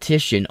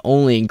competition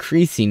only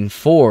increasing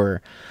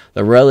for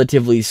the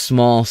relatively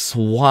small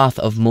swath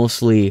of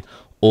mostly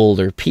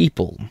older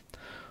people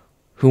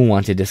who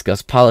want to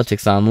discuss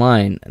politics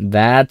online.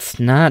 That's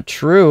not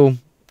true.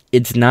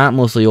 It's not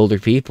mostly older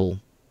people.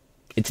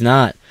 It's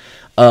not.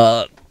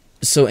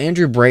 So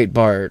Andrew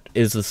Breitbart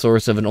is the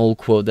source of an old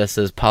quote that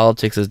says,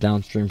 politics is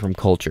downstream from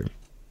culture.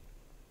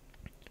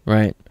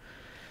 Right?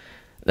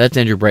 That's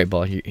Andrew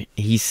Breitbart.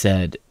 He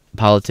said,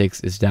 politics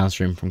is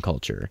downstream from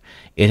culture.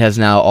 It has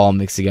now all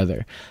mixed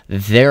together.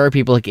 There are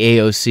people like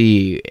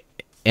AOC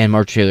and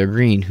Marjorie Taylor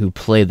Greene who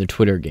play the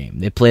Twitter game.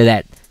 They play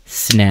that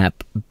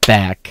snap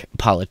back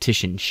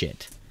politician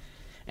shit.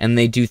 And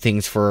they do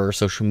things for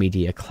social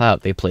media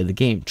clout. They play the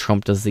game.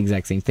 Trump does the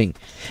exact same thing.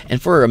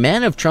 And for a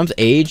man of Trump's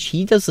age,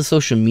 he does the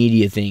social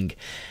media thing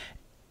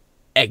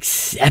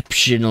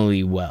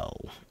exceptionally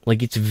well.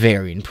 Like, it's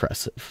very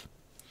impressive.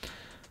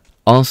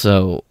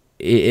 Also,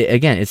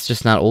 again, it's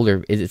just not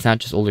older. It's not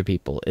just older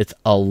people. It's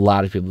a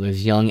lot of people.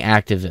 There's young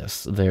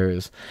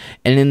activists.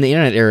 And in the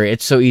internet era,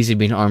 it's so easy to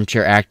be an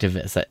armchair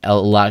activist. That a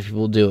lot of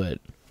people do it.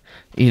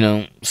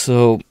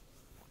 So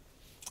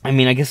I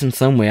mean, I guess in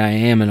some way I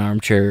am an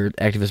armchair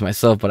activist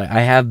myself, but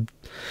I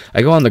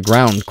go on the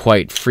ground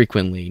quite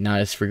frequently, not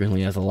as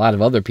frequently as a lot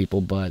of other people,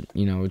 but,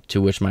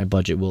 to which my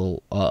budget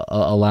will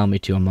allow me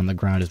to. I'm on the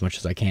ground as much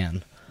as I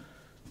can.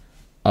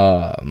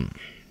 But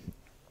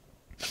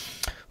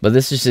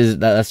that's a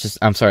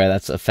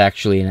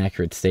factually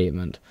inaccurate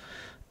statement.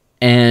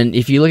 And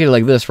if you look at it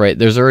like this, right,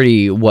 there's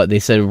already, they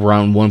said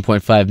around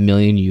 1.5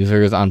 million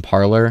users on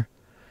Parlor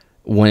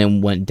when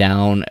it went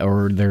down,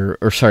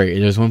 there's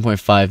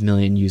 1.5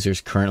 million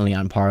users currently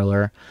on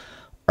Parlor.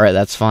 Alright,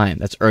 that's fine.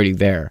 That's already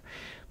there.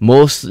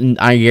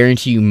 I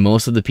guarantee you,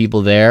 most of the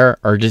people there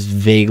are just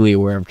vaguely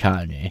aware of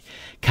Kanye.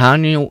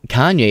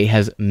 Kanye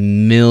has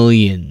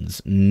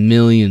millions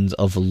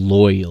of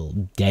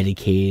loyal,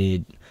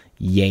 dedicated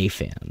Ye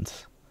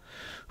fans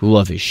who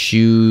love his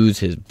shoes,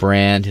 his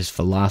brand, his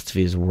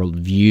philosophy, his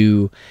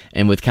worldview.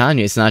 And with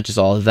Kanye, it's not just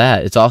all of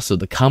that. It's also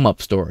the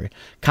come-up story.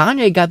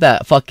 Kanye got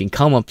that fucking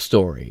come-up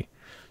story.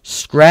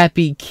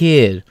 Scrappy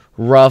kid,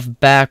 rough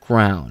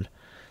background,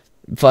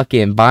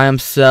 fucking by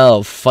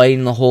himself,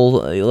 fighting the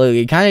whole...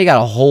 Kanye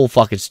got a whole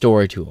fucking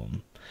story to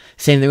him.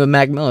 Same thing with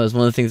Mac Miller. It's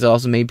one of the things that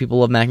also made people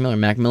love Mac Miller.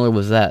 Mac Miller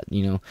was that,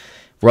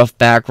 rough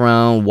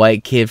background,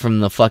 white kid from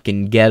the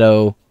fucking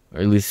ghetto. Or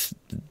at least,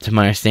 to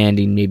my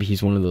understanding, maybe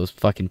he's one of those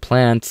fucking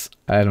plants.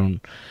 I don't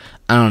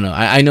know.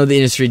 I know the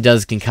industry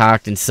does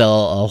concoct and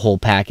sell a whole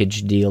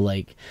package deal.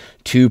 Like,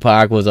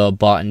 Tupac was a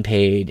bought and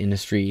paid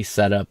industry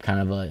setup, kind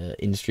of a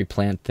industry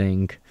plant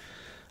thing.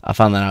 I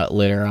found that out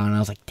later on, and I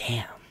was like,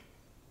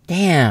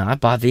 damn, I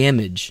bought the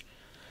image.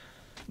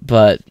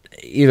 But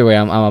either way,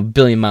 I'm a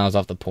billion miles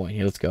off the point.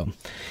 Here, let's go.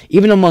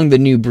 Even among the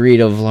new breed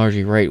of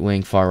largely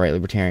right-wing, far-right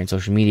libertarian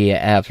social media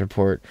apps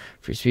report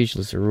free speech,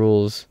 looser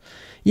rules.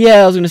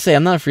 Yeah, I was going to say,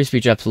 I'm not a free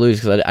speech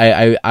absolutist, because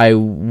I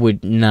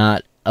would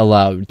not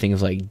allow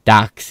things like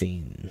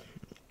doxing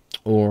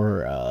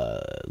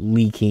or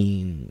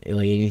leaking,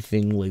 like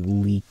anything like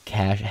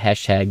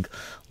hashtag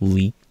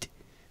leaked,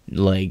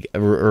 like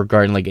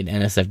regarding like an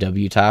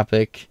NSFW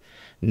topic,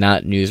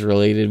 not news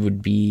related,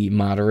 would be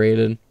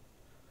moderated.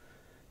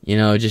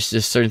 Just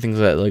certain things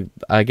that, like,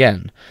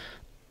 again,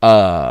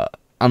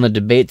 on the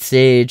debate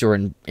stage or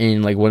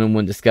in like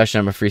one-on-one discussion,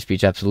 I'm a free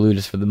speech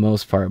absolutist for the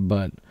most part,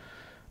 but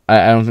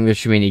I don't think there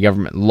should be any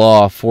government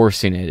law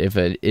forcing it. If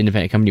an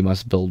independent company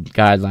must build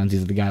guidelines,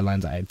 these are the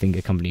guidelines I think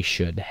a company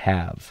should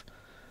have.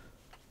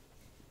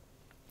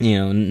 You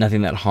know,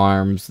 nothing that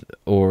harms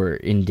or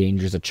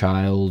endangers a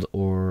child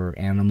or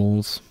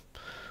animals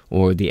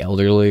or the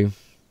elderly.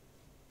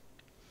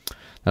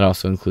 That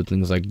also includes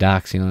things like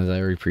doxing, as I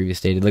already previously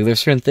stated. Like, there's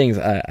certain things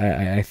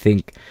I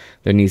think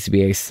there needs to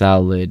be a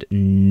solid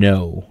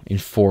no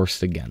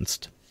enforced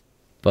against.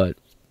 But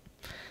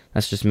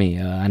that's just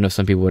me. I know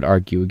some people would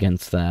argue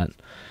against that.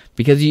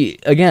 Because,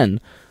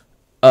 in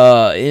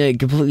a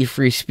completely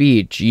free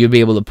speech, you'd be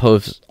able to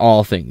post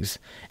all things.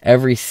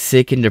 Every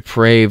sick and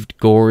depraved,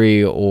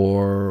 gory,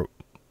 or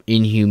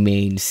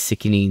inhumane,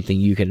 sickening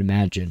thing you can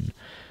imagine.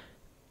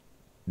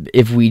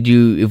 If we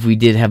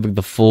did have like,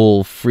 the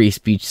full free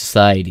speech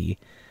society,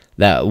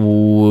 that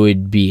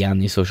would be on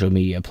these social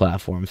media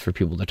platforms for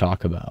people to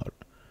talk about.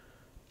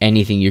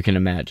 Anything you can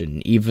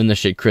imagine. Even the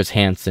shit Chris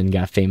Hansen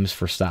got famous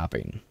for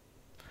stopping.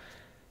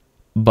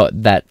 But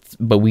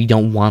we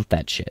don't want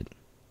that shit.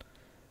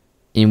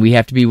 And we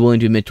have to be willing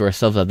to admit to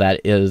ourselves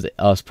that is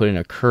us putting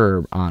a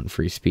curb on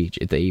free speech.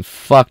 It's a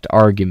fucked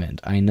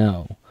argument, I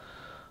know.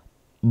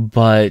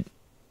 But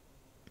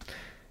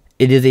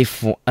it is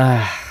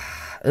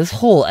this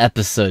whole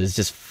episode is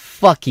just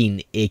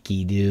fucking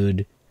icky,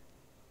 dude.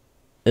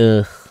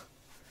 Ugh.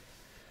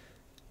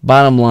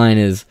 Bottom line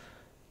is,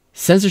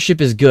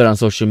 censorship is good on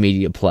social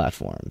media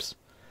platforms.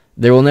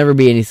 There will never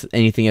be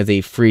anything as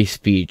a free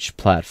speech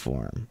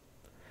platform.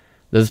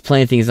 There's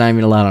plenty of things not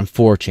even allowed on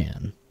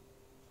 4chan.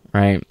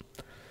 Right?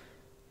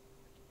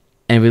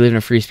 And if we live in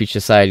a free speech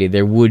society,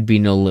 there would be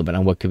no limit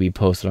on what could be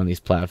posted on these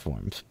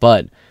platforms.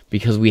 But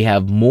because we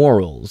have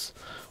morals,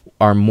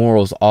 our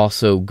morals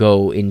also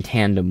go in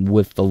tandem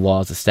with the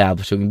laws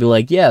established. So we can be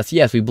like, yes,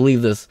 we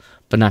believe this,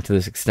 but not to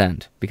this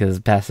extent. Because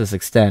past this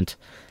extent,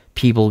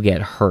 people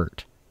get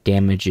hurt.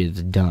 Damage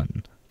is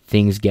done.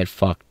 Things get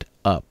fucked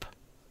up.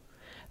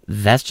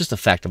 That's just a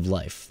fact of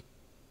life.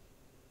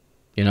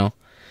 You know?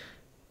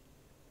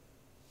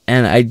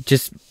 And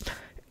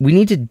we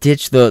need to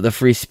ditch the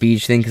free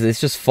speech thing, because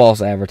it's just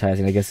false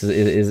advertising, I guess,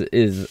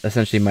 is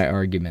essentially my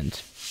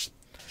argument.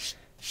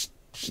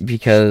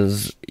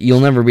 Because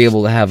you'll never be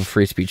able to have a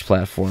free speech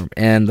platform.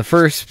 And the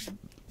first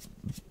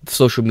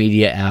social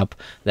media app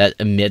that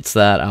emits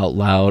that out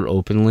loud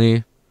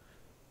openly,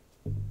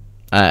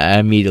 I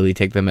immediately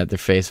take them at their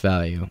face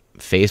value.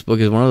 Facebook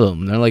is one of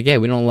them. They're like, yeah,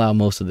 we don't allow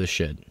most of this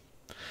shit.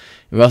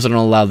 We also don't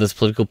allow this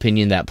political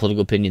opinion, that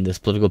political opinion, this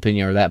political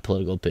opinion, or that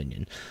political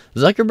opinion.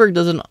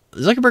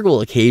 Zuckerberg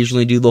will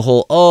occasionally do the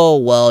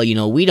whole,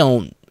 we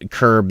don't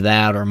curb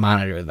that or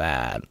monitor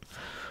that.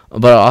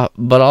 But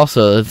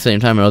also, at the same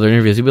time, in other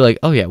interviews, he'd be like,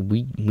 oh yeah,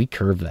 we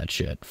curb that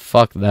shit.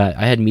 Fuck that.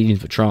 I had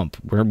meetings with Trump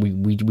where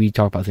we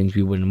talk about things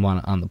we wouldn't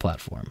want on the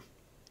platform.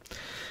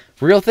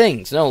 Real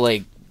things. No,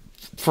 like,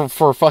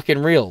 for fucking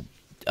real.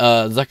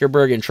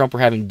 Zuckerberg and Trump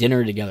were having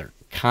dinner together.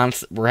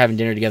 We're having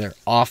dinner together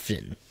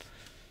often.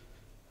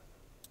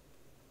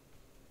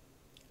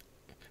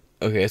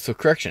 Okay, so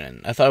correction.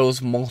 I thought it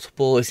was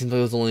multiple. It seems like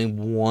it was only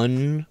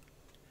one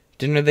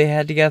dinner they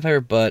had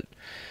together, but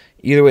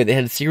either way, they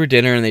had a secret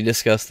dinner and they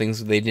discussed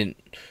things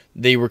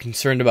they were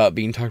concerned about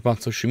being talked about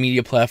on social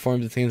media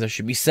platforms and things that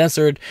should be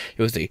censored.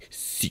 It was a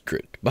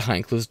secret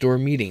behind closed door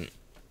meeting.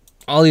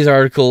 All these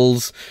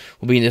articles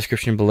will be in the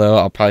description below.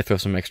 I'll probably throw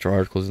some extra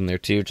articles in there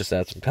too, just to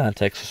add some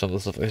context for some of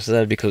the stuff I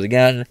said, because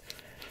again,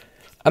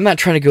 I'm not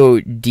trying to go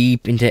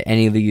deep into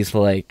any of these,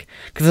 because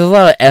there's a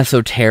lot of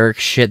esoteric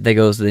shit that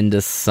goes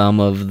into some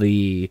of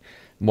the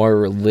more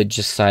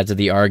religious sides of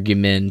the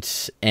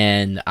argument,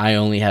 and I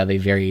only have a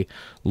very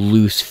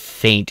loose,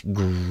 faint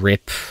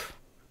grip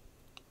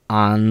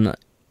on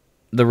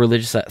the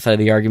religious side of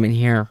the argument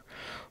here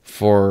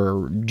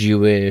for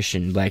Jewish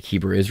and Black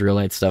Hebrew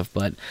Israelite stuff.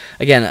 But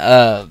again,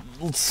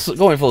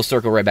 going full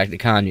circle right back to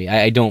Kanye,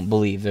 I don't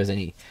believe there's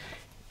any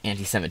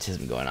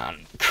anti-Semitism going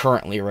on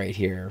currently right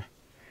here.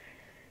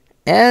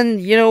 And,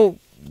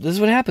 this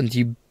is what happens.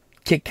 You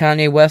kick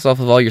Kanye West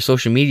off of all your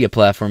social media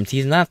platforms.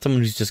 He's not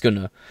someone who's just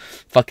gonna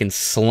fucking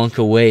slunk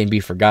away and be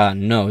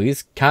forgotten. No,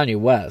 he's Kanye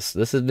West.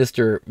 This is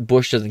Mr.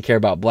 Bush doesn't care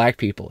about black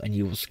people. And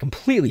he was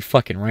completely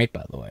fucking right,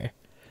 by the way.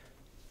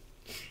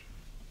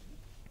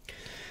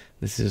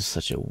 This is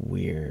such a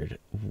weird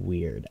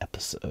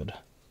episode.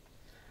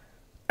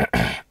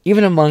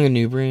 Even among a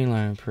new brain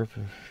line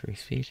purpose free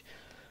speech.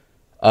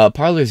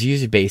 Parlor's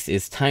user base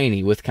is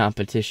tiny, with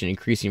competition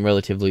increasing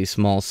relatively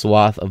small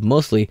swath of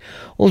mostly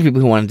older people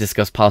who want to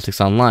discuss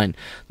politics online.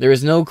 There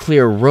is no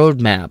clear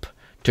roadmap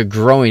to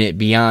growing it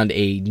beyond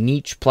a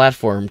niche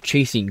platform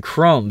chasing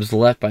crumbs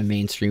left by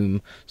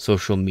mainstream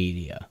social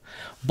media.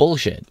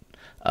 Bullshit.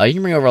 You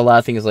can bring over a lot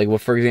of things like,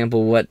 for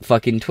example, what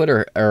fucking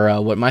Twitter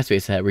or what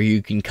MySpace had, where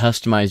you can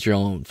customize your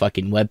own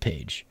fucking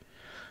webpage.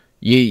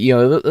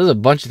 There's a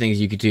bunch of things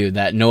you could do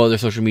that no other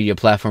social media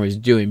platform is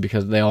doing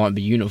because they all want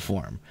to be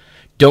uniform.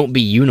 Don't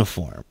be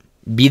uniform.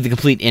 Be the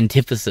complete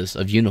antithesis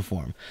of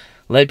uniform.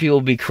 Let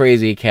people be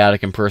crazy,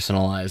 chaotic, and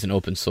personalized and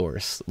open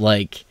source.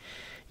 Like,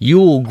 you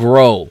will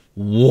grow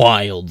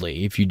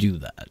wildly if you do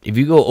that. If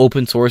you go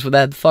open source with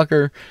that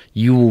fucker,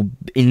 you will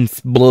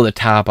blow the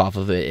top off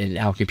of it and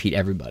outcompete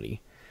everybody.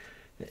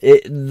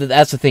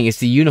 That's the thing. It's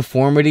the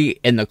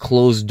uniformity and the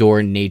closed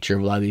door nature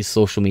of a lot of these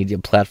social media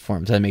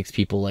platforms that makes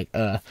people like,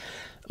 But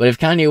if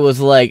Kanye was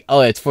like,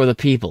 oh, it's for the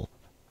people,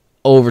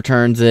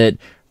 overturns it,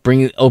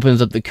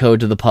 opens up the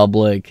code to the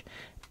public,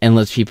 and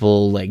lets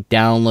people like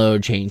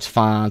download, change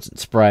fonts and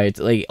sprites,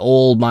 like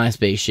old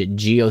MySpace shit,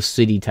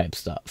 GeoCity type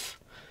stuff,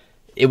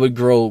 it would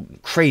grow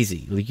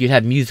crazy. Like, you'd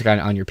have music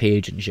on your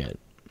page and shit.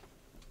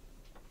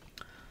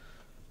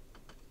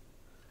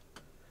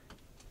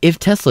 If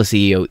Tesla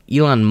CEO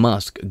Elon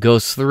Musk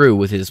goes through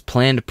with his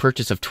planned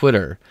purchase of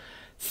Twitter,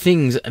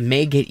 things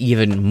may get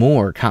even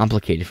more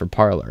complicated for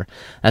Parler.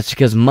 That's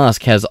because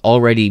Musk has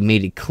already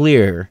made it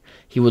clear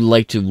he would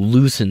like to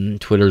loosen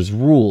Twitter's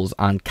rules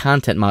on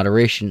content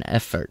moderation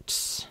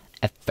efforts.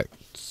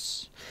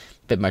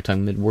 Bit my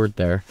tongue mid-word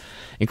there.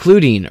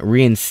 Including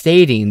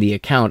reinstating the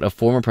account of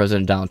former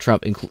President Donald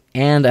Trump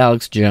and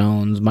Alex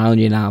Jones, Milo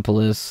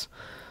Yiannopoulos,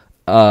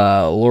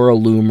 Laura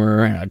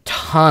Loomer, and a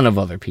ton of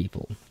other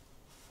people.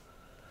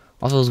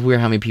 Also, it's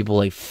weird how many people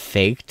like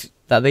faked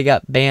that they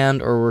got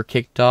banned or were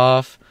kicked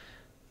off.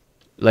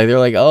 Like, they're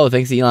like, oh,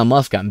 thanks to Elon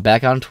Musk, I'm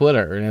back on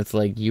Twitter. And it's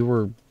like, you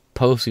were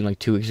posting like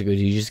 2 weeks ago. Did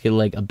you just get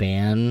like a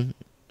ban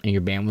and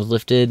your ban was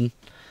lifted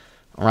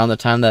around the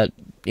time that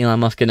Elon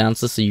Musk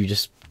announced this, so you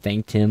just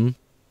thanked him?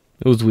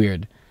 It was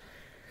weird.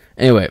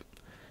 Anyway,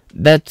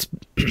 that's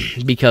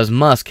because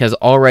Musk has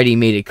already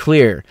made it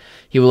clear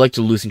he would like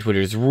to loosen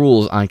Twitter's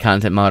rules on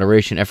content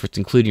moderation efforts,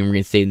 including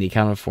reinstating the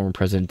account of former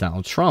President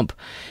Donald Trump.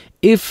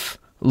 If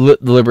the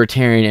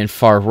libertarian and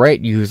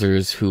far-right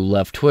users who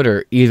left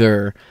Twitter,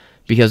 either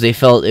because they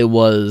felt it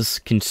was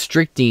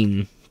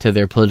constricting to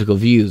their political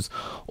views,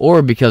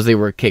 or because they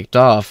were kicked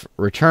off,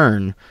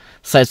 return,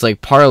 sites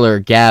like Parler,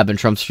 Gab, and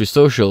Trump's True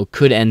Social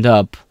could end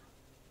up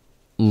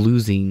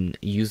losing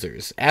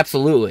users.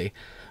 Absolutely.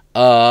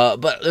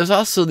 But there's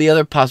also the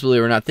other possibility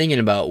we're not thinking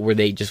about, where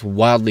they just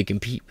wildly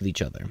compete with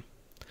each other.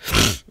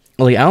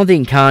 Like, I don't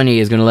think Kanye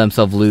is going to let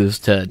himself lose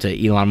to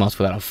Elon Musk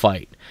without a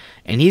fight.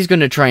 And he's going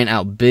to try and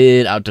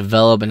outbid,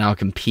 outdevelop, and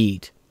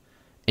outcompete.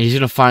 And he's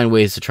going to find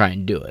ways to try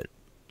and do it.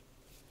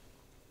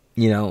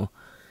 You know,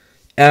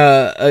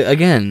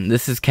 again,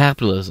 this is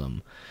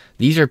capitalism.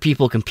 These are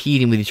people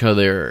competing with each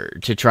other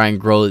to try and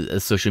grow a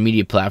social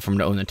media platform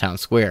to own the town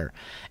square.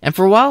 And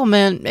for a while,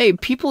 man, hey,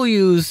 people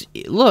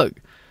look,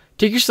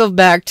 take yourself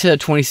back to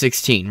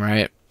 2016,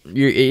 right?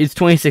 It's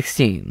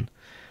 2016.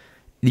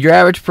 Your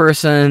average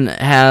person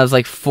has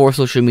like 4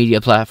 social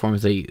media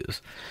platforms they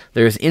use.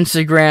 There's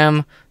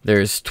Instagram,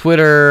 there's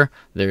Twitter,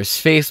 there's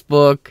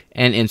Facebook,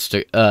 and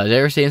did I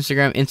ever say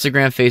Instagram?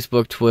 Instagram,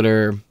 Facebook,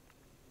 Twitter.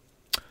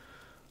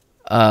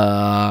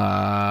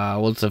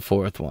 What's the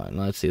fourth one?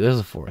 Let's see. There's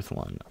a fourth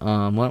one.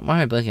 Why am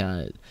I blanking on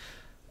it?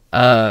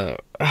 Oh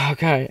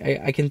god,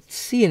 I can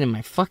see it in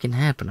my fucking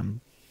app,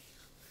 and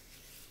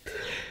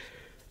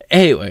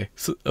Anyway,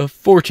 so,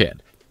 4chan.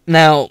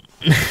 Now,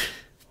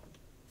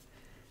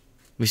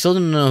 we still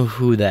don't know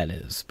who that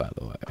is, by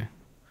the way.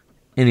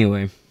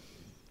 Anyway,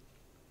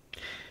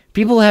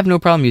 people have no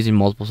problem using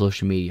multiple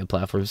social media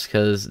platforms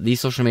because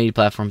these social media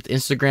platforms,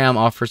 Instagram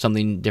offers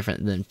something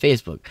different than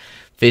Facebook.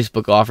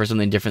 Facebook offers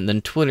something different than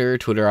Twitter.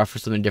 Twitter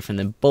offers something different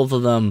than both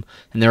of them.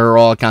 And they're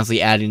all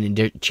constantly adding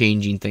and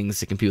changing things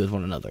to compete with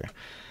one another.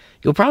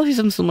 You'll probably see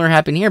something similar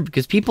happen here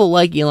because people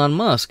like Elon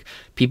Musk,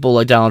 people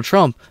like Donald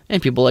Trump,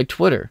 and people like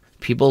Twitter.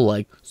 People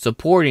like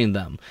supporting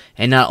them.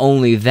 And not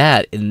only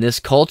that, in this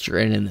culture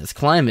and in this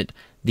climate,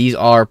 these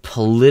are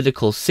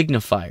political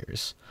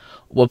signifiers.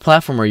 What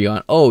platform are you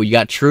on? Oh, you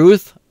got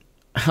Truth?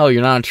 Oh,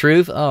 you're not on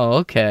Truth? Oh,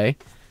 okay.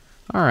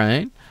 All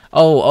right.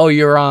 Oh,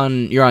 you're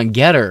on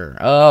Getter.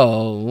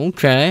 Oh,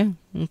 okay.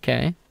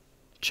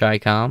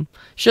 Chi-Com.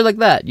 Shit like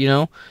that, you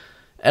know?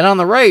 And on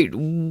the right,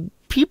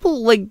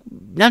 people like,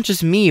 not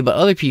just me, but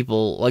other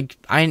people, like,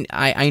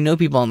 I know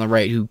people on the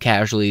right who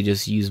casually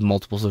just use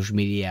multiple social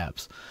media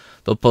apps.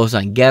 They'll post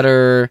on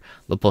Getter,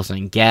 they'll post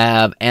on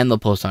Gab, and they'll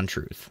post on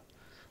Truth.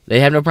 They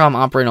have no problem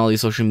operating all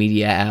these social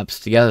media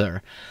apps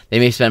together. They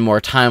may spend more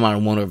time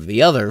on one over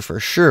the other, for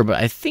sure, but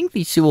I think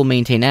these two will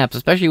maintain apps,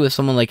 especially with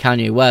someone like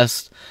Kanye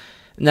West.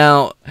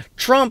 Now,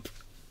 Trump,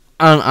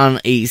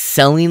 on a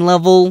selling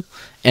level,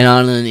 and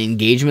on an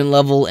engagement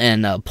level,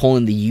 and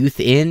pulling the youth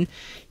in,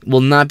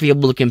 will not be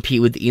able to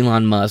compete with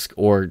Elon Musk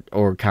or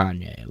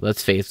Kanye.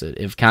 Let's face it.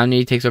 If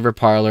Kanye takes over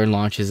Parler and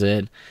launches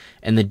it,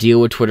 and the deal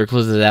with Twitter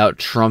closes it out,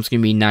 Trump's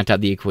going to be knocked out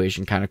of the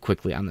equation kind of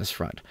quickly on this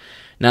front.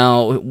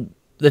 Now,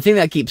 the thing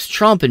that keeps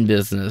Trump in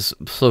business,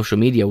 social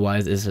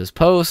media-wise, is his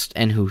post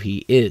and who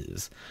he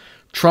is.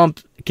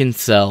 Trump can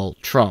sell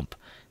Trump.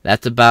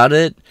 That's about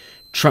it.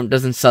 Trump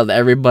doesn't sell to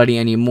everybody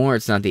anymore.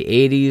 It's not the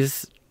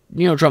 80s.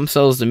 You know, Trump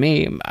sells to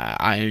me.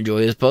 I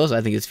enjoy his posts. I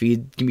think his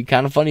feed can be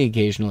kind of funny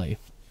occasionally.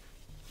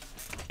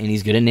 And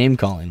he's good at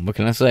name-calling. What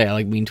can I say? I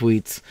like mean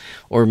tweets.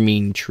 Or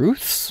mean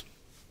truths.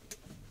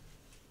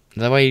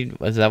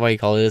 Is that why you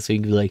call it this? So you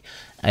can be like,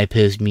 I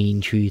post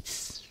mean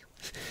truths.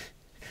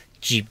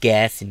 Cheap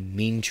gas and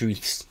mean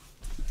truths.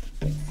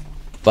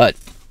 But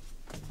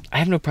I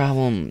have no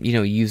problem,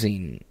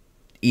 using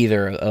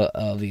either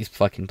of these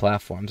fucking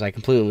platforms. I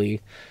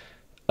completely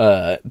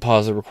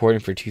pause the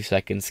recording for 2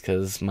 seconds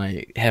because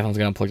my headphones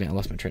got unplugged and I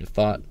lost my train of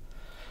thought.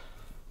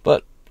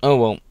 But, oh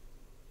well.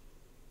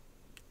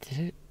 Did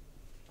it?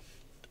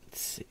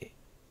 Let's see.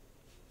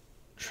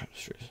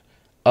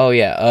 Oh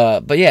yeah,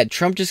 but yeah,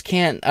 Trump just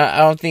can't, I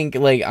don't think,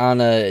 like, on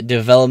a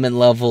development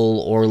level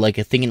or, like,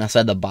 a thinking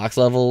outside the box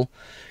level,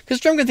 because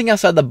Trump can think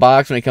outside the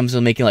box when it comes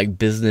to making, like,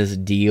 business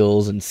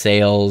deals and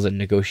sales and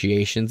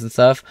negotiations and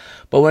stuff,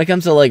 but when it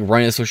comes to, like,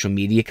 running a social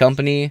media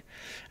company,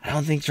 I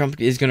don't think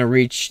Trump is going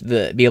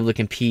to be able to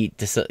compete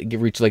to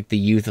reach, like, the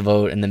youth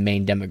vote and the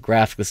main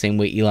demographic the same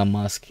way Elon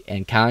Musk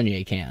and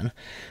Kanye can,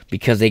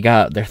 because they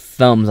got their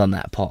thumbs on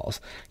that pulse.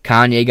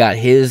 Kanye got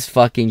his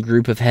fucking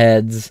group of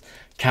heads,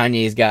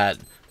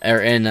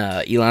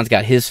 Elon's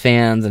got his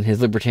fans and his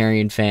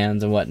libertarian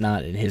fans and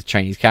whatnot, and his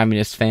Chinese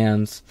communist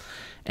fans.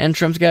 And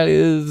Trump's got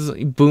his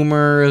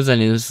boomers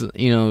and his,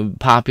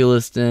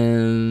 populist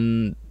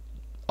and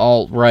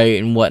alt-right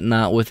and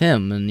whatnot with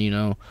him,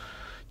 and,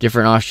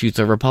 different offshoots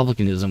of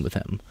republicanism with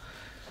him.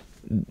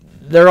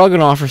 They're all going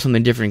to offer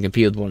something different and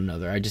compete with one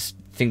another. I just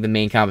think the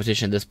main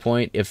competition at this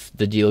point, if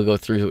the deal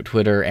goes through with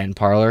Twitter and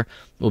Parlor,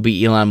 will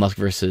be Elon Musk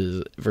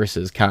versus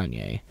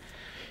Kanye.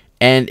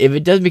 And if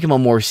it does become a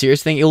more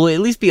serious thing, it will at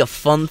least be a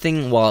fun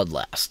thing while it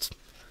lasts.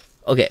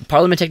 Okay,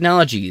 Parliament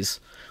Technologies,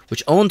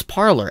 which owns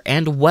Parlor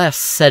and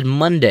West, said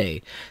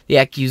Monday the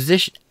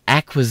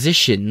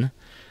acquisition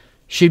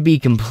should be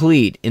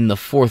complete in the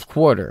fourth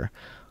quarter,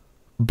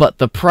 but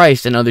the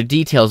price and other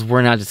details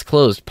were not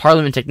disclosed.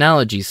 Parliament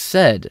Technologies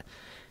said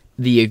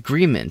the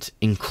agreement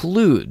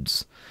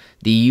includes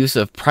the use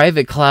of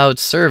private cloud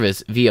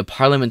service via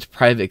Parliament's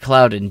private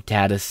cloud and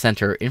data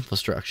center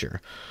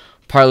infrastructure.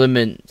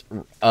 Parlor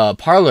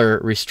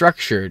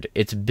restructured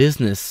its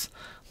business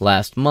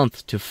last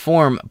month to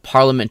form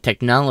Parliament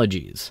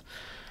Technologies,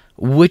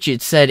 which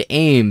it said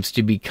aims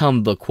to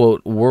become the,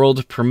 quote,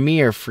 world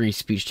premier free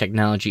speech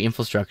technology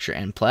infrastructure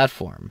and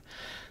platform.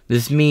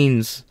 This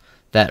means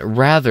that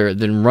rather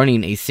than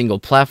running a single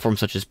platform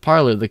such as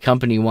Parlor, the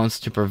company wants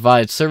to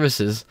provide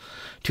services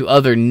to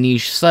other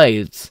niche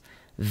sites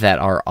that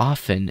are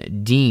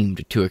often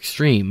deemed too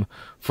extreme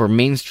for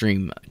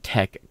mainstream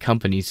tech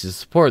companies to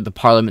support. The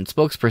Parliament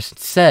spokesperson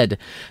said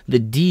the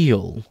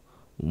deal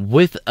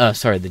with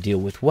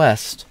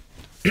West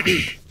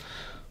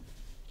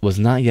was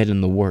not yet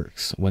in the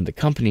works when the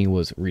company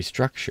was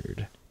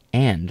restructured,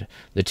 and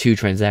the two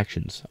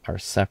transactions are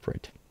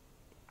separate.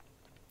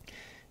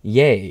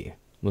 Ye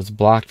was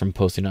blocked from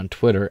posting on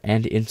Twitter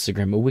and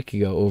Instagram a week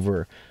ago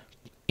over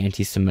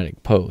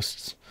anti-Semitic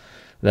posts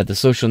that the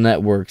social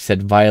networks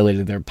had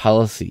violated their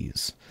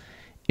policies.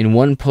 In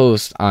one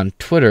post on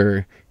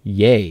Twitter,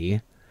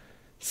 Ye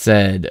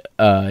said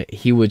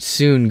he would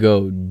soon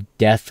go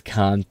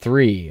DEFCON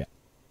 3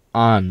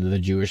 on the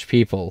Jewish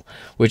people,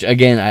 which,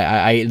 again,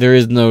 I there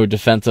is no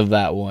defense of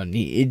that one.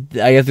 I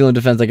guess the only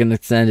defense I can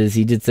extend is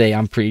he did say,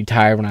 I'm pretty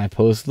tired when I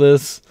post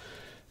this.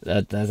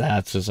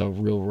 That's just a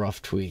real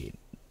rough tweet.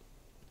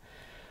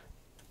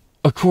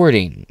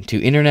 According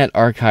to Internet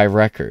Archive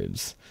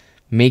records,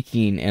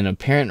 making an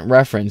apparent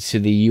reference to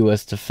the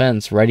U.S.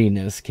 Defense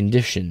Readiness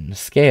Condition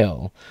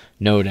scale,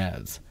 known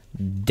as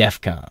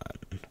DEFCON.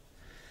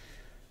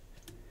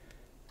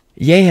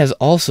 Ye has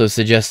also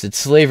suggested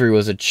slavery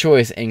was a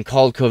choice and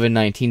called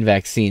COVID-19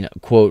 vaccine,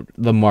 quote,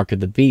 the mark of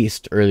the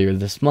beast earlier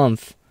this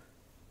month.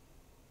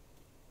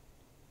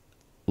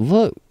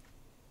 Look,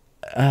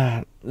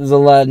 there's a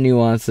lot of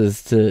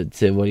nuances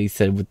to what he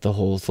said with the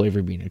whole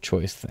slavery being a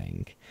choice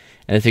thing.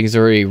 And I think it's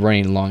already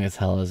running long as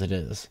hell as it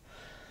is.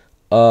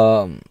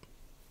 Then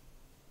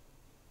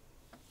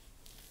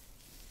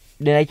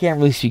I can't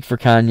really speak for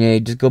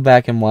Kanye. Just go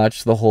back and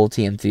watch the whole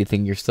TMZ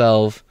thing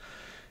yourself.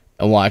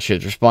 And watch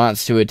his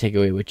response to it, take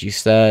away what you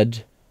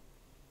said.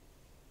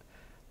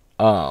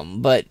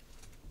 But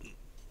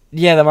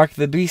yeah, the Mark of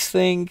the Beast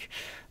thing,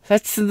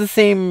 that's in the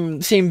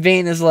same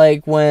vein as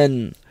like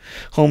when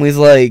homies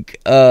like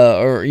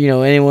or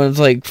anyone's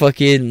like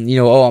fucking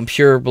oh, I'm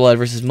pure blood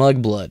versus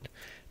mug blood.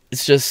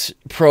 It's just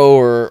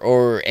pro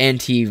or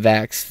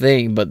anti-vax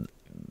thing, but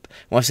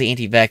when I say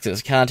anti-vax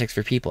as context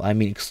for people, I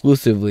mean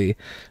exclusively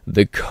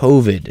the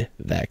COVID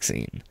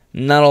vaccine.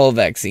 Not all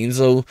vaccines,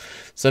 so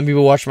some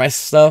people watch my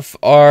stuff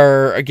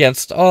are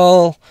against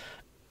all.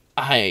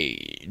 I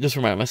just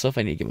remind myself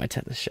I need to get my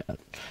tetanus shot.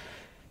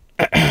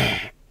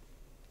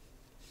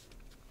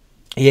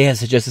 Yeah,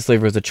 suggested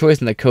slavery was a choice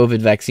and the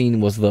COVID vaccine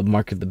was the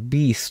mark of the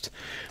beast.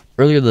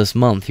 Earlier this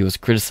month, he was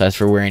criticized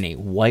for wearing a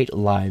White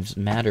Lives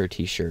Matter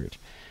t-shirt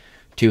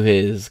to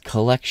his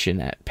collection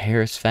at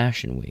Paris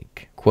Fashion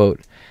Week.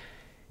 Quote,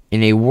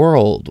 in a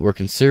world where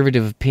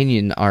conservative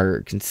opinions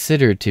are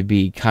considered to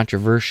be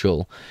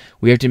controversial,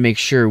 we have to make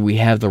sure we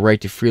have the right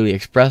to freely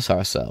express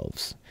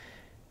ourselves,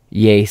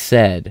 Ye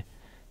said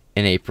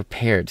in a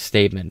prepared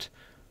statement.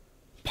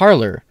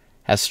 Parlor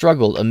has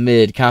struggled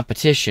amid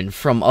competition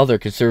from other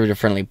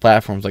conservative-friendly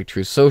platforms like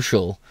Truth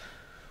Social,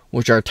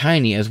 which are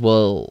tiny as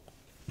well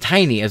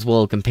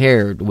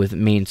compared with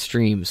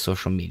mainstream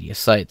social media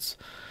sites.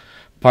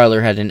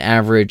 Parlor had an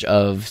average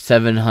of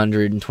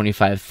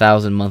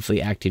 725,000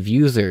 monthly active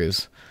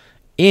users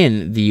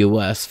in the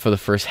U.S. for the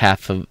first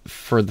half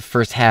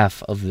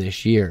of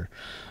this year,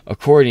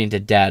 according to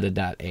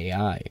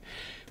data.ai,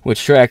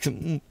 which tracks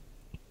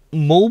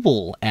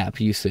mobile app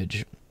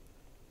usage.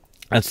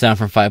 That's down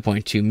from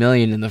 5.2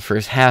 million in the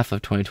first half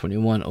of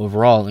 2021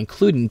 overall,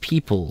 including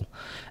people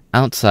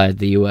outside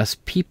the U.S.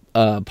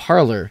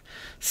 Parlor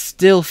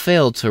still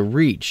failed to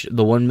reach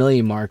the 1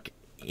 million mark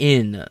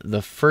in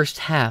the first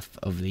half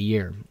of this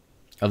year,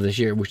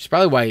 which is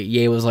probably why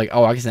Ye was like,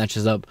 oh, I can snatch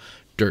this up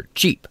dirt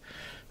cheap.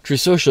 True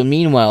Social,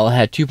 meanwhile,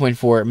 had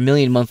 2.4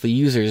 million monthly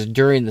users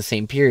during the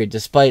same period,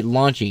 despite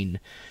launching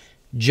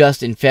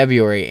just in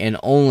February and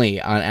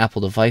only on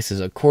Apple devices,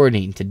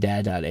 according to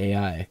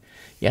dad.ai.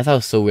 Yeah, I thought it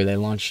was so weird they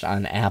launched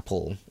on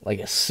Apple, like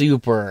a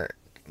super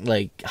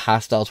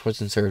hostile towards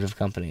conservative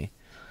company.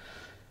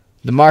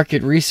 The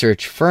market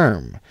research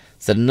firm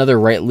said another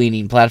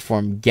right-leaning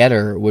platform,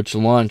 Getter, which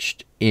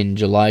launched in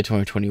July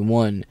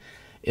 2021,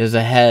 is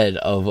ahead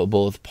of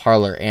both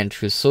Parlor and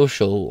Truth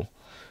Social,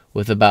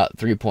 with about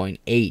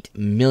 3.8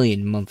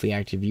 million monthly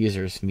active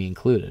users, me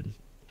included.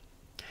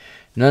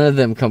 None of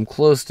them come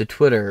close to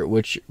Twitter,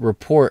 which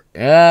report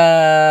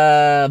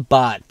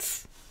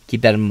bots.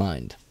 Keep that in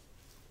mind.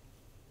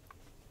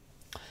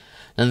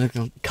 None of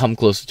them come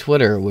close to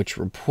Twitter, which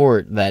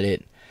report that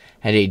it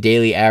had a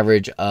daily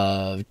average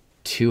of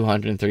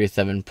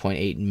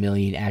 237.8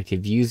 million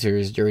active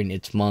users during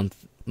its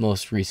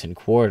most recent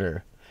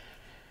quarter.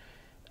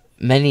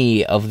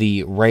 Many of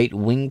the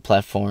right-wing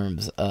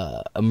platforms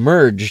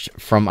emerged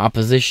from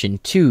opposition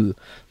to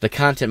the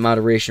content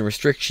moderation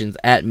restrictions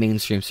at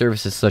mainstream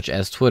services such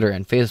as Twitter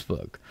and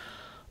Facebook,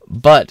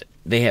 but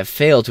they have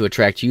failed to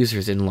attract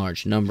users in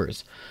large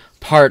numbers.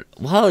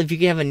 If you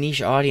can have a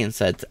niche audience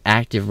that's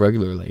active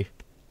regularly,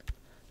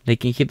 they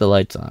can keep the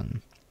lights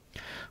on.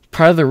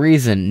 Part of the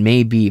reason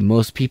may be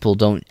most people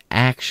don't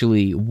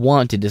actually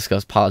want to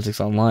discuss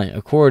politics online.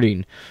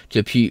 According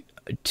to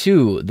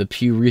the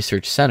Pew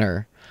Research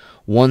Center,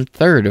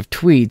 1/3 of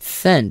tweets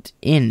sent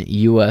in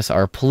U.S.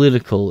 are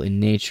political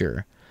in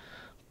nature,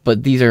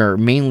 but these are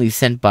mainly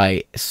sent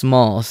by a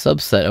small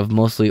subset of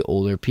mostly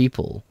older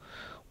people.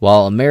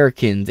 While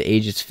Americans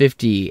ages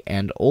 50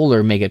 and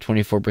older make up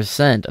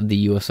 24% of the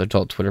U.S.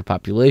 adult Twitter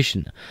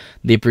population,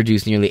 they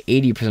produce nearly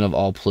 80% of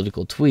all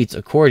political tweets,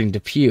 according to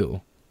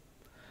Pew.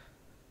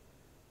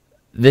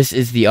 This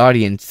is the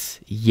audience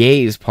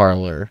Ye's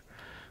Parlor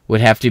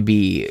would have to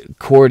be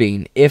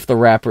courting if the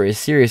rapper is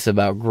serious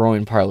about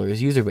growing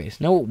Parlor's user base.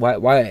 No,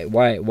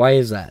 why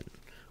is that?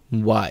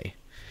 Why?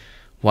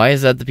 Why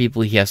is that the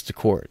people he has to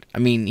court? I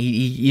mean,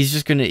 he's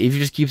just gonna, if he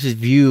just keeps his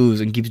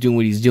views and keeps doing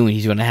what he's doing,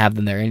 he's gonna have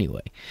them there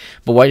anyway.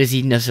 But why does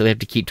he necessarily have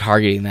to keep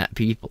targeting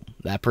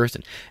that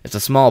person? It's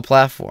a small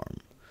platform.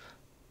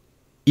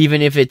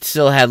 Even if it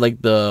still had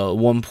like the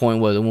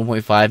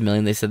 1.5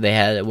 million they said they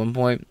had at one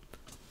point.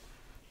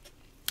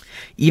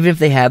 Even if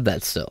they had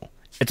that still,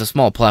 it's a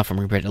small platform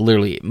compared to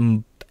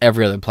literally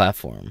every other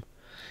platform.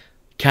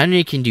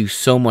 Kanye can do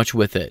so much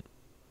with it.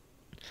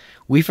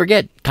 We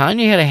forget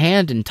Kanye had a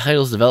hand in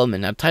Tidal's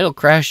development. Now, Tidal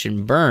crashed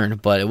and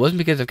burned, but it wasn't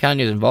because of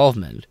Kanye's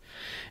involvement.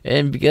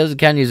 And because of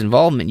Kanye's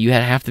involvement, you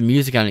had half the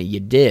music on it you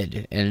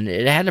did. And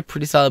it had a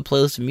pretty solid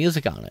playlist of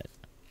music on it.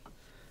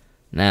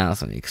 Now,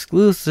 some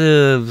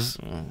exclusives.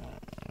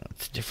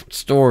 It's a different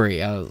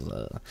story.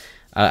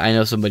 I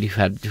know somebody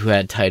who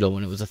had Tidal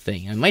when it was a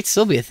thing. It might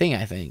still be a thing,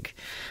 I think.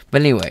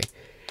 But anyway,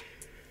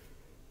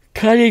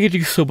 Kanye can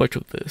do so much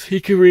with this.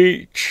 He can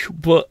reach.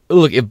 But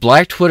look, if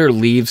Black Twitter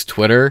leaves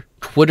Twitter,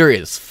 Twitter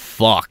is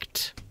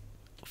fucked.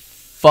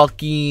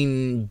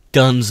 Fucking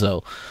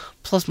dunzo.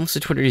 Plus, most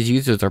of Twitter's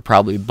users are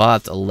probably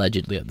bots,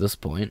 allegedly, at this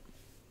point.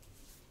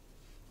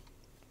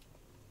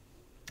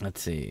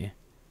 Let's see.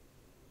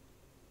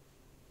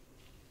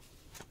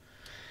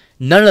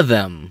 None of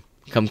them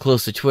come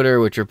close to Twitter,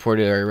 which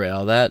reported I read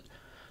all that.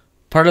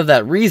 Part of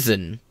that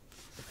reason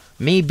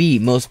may be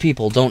most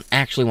people don't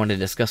actually want to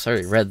discuss. I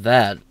already read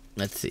that.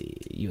 Let's see.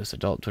 U.S.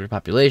 adult Twitter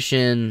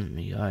population.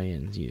 The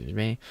audience users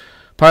may.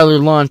 Parlor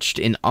launched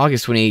in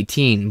August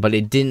 2018, but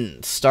it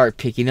didn't start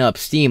picking up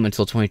steam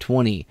until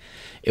 2020.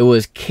 It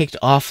was kicked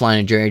offline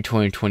in January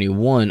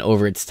 2021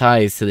 over its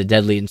ties to the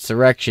deadly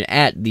insurrection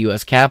at the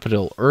U.S.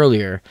 Capitol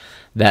earlier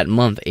that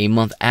month. A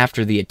month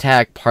after the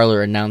attack,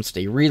 Parlor announced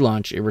a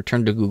relaunch. It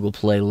returned to Google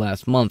Play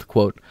last month.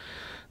 Quote,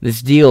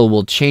 "This deal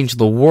will change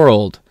the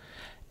world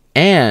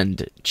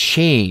and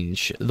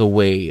change the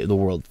way the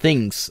world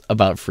thinks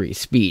about free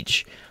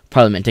speech,"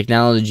 Parliament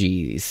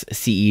Technologies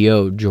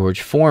CEO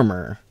George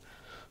Former,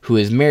 who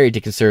is married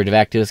to conservative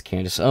activist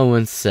Candace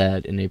Owens,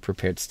 said in a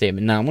prepared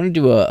statement. Now, I'm going to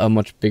do a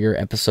much bigger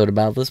episode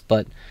about this,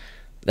 but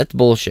that's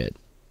bullshit.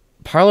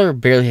 Parlor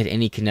barely had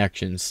any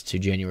connections to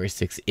January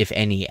 6th, if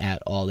any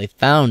at all. They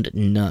found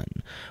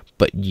none.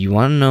 But you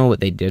want to know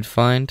what they did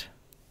find?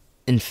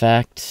 In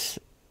fact,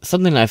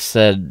 something I've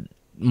said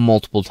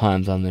multiple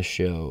times on this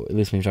show, at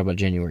least when you talk about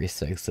January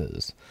 6th,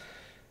 is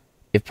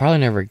if Parler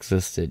never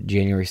existed,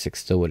 January 6th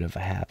still would have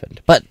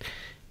happened. But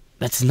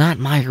that's not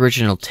my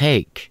original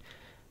take.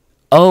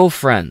 Oh,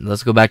 friend,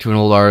 let's go back to an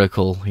old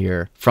article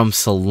here from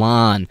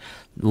Salon.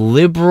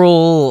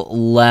 Liberal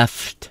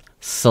left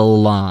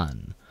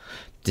Salon.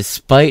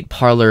 Despite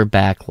Parler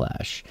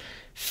backlash,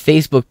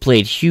 Facebook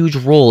played huge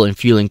role in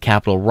fueling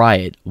Capitol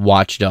riot,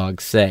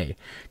 watchdogs say.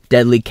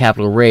 Deadly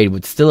Capitol raid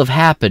would still have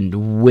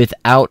happened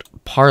without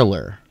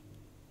Parler.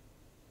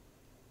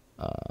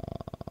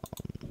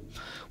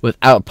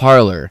 Without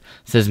Parler,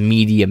 says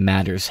Media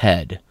Matters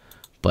head,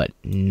 but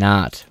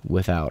not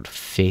without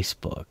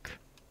Facebook.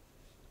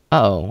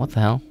 Uh-oh, what the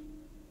hell?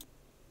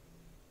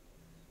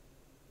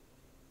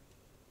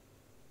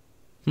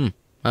 That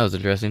was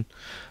interesting.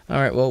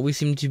 Alright, well, we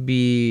seem to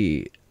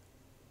be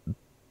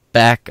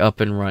back up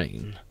and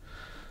running.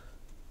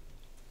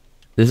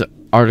 This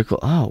article...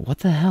 Oh, what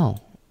the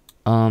hell?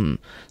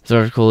 This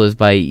article is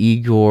by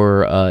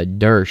Igor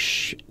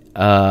Dersh.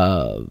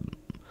 I'm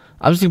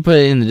just going to put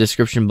it in the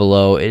description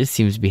below. It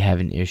seems to be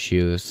having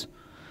issues.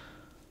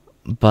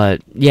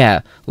 But,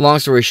 yeah, long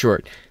story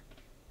short.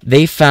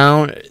 They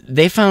found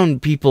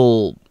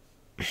people...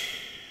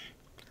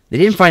 They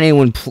didn't find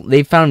anyone...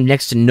 They found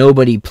next to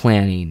nobody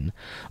planning.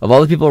 Of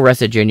all the people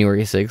arrested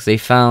January 6th, they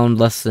found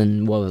less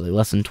than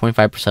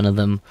 25% of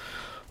them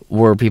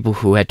were people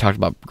who had talked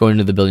about going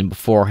to the building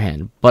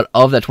beforehand. But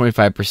of that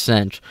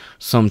 25%,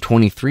 some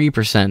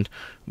 23%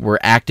 were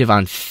active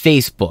on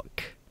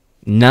Facebook,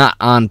 not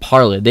on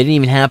Parler. They didn't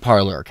even have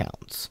Parler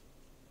accounts.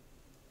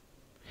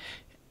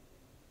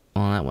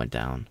 Well, that went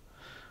down.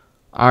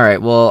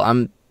 Alright,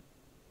 well,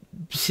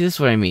 see, this is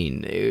what I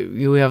mean.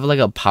 You have like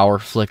a power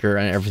flicker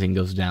and everything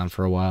goes down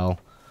for a while.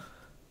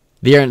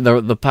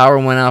 The power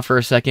went out for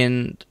a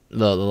second.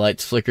 The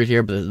lights flickered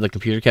here, but the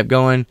computer kept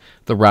going.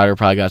 The router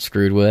probably got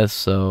screwed with,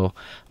 so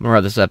I'm going to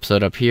wrap this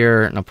episode up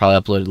here, and I'll probably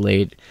upload it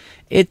late.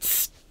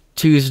 It's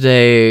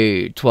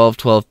Tuesday,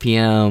 12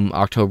 p.m.,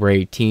 October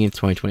 18th,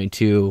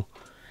 2022.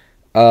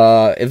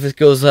 If this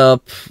goes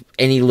up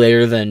any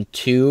later than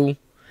 2,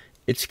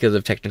 it's because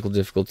of technical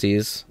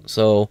difficulties.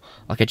 So,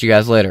 I'll catch you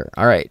guys later.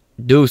 Alright,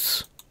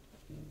 deuce.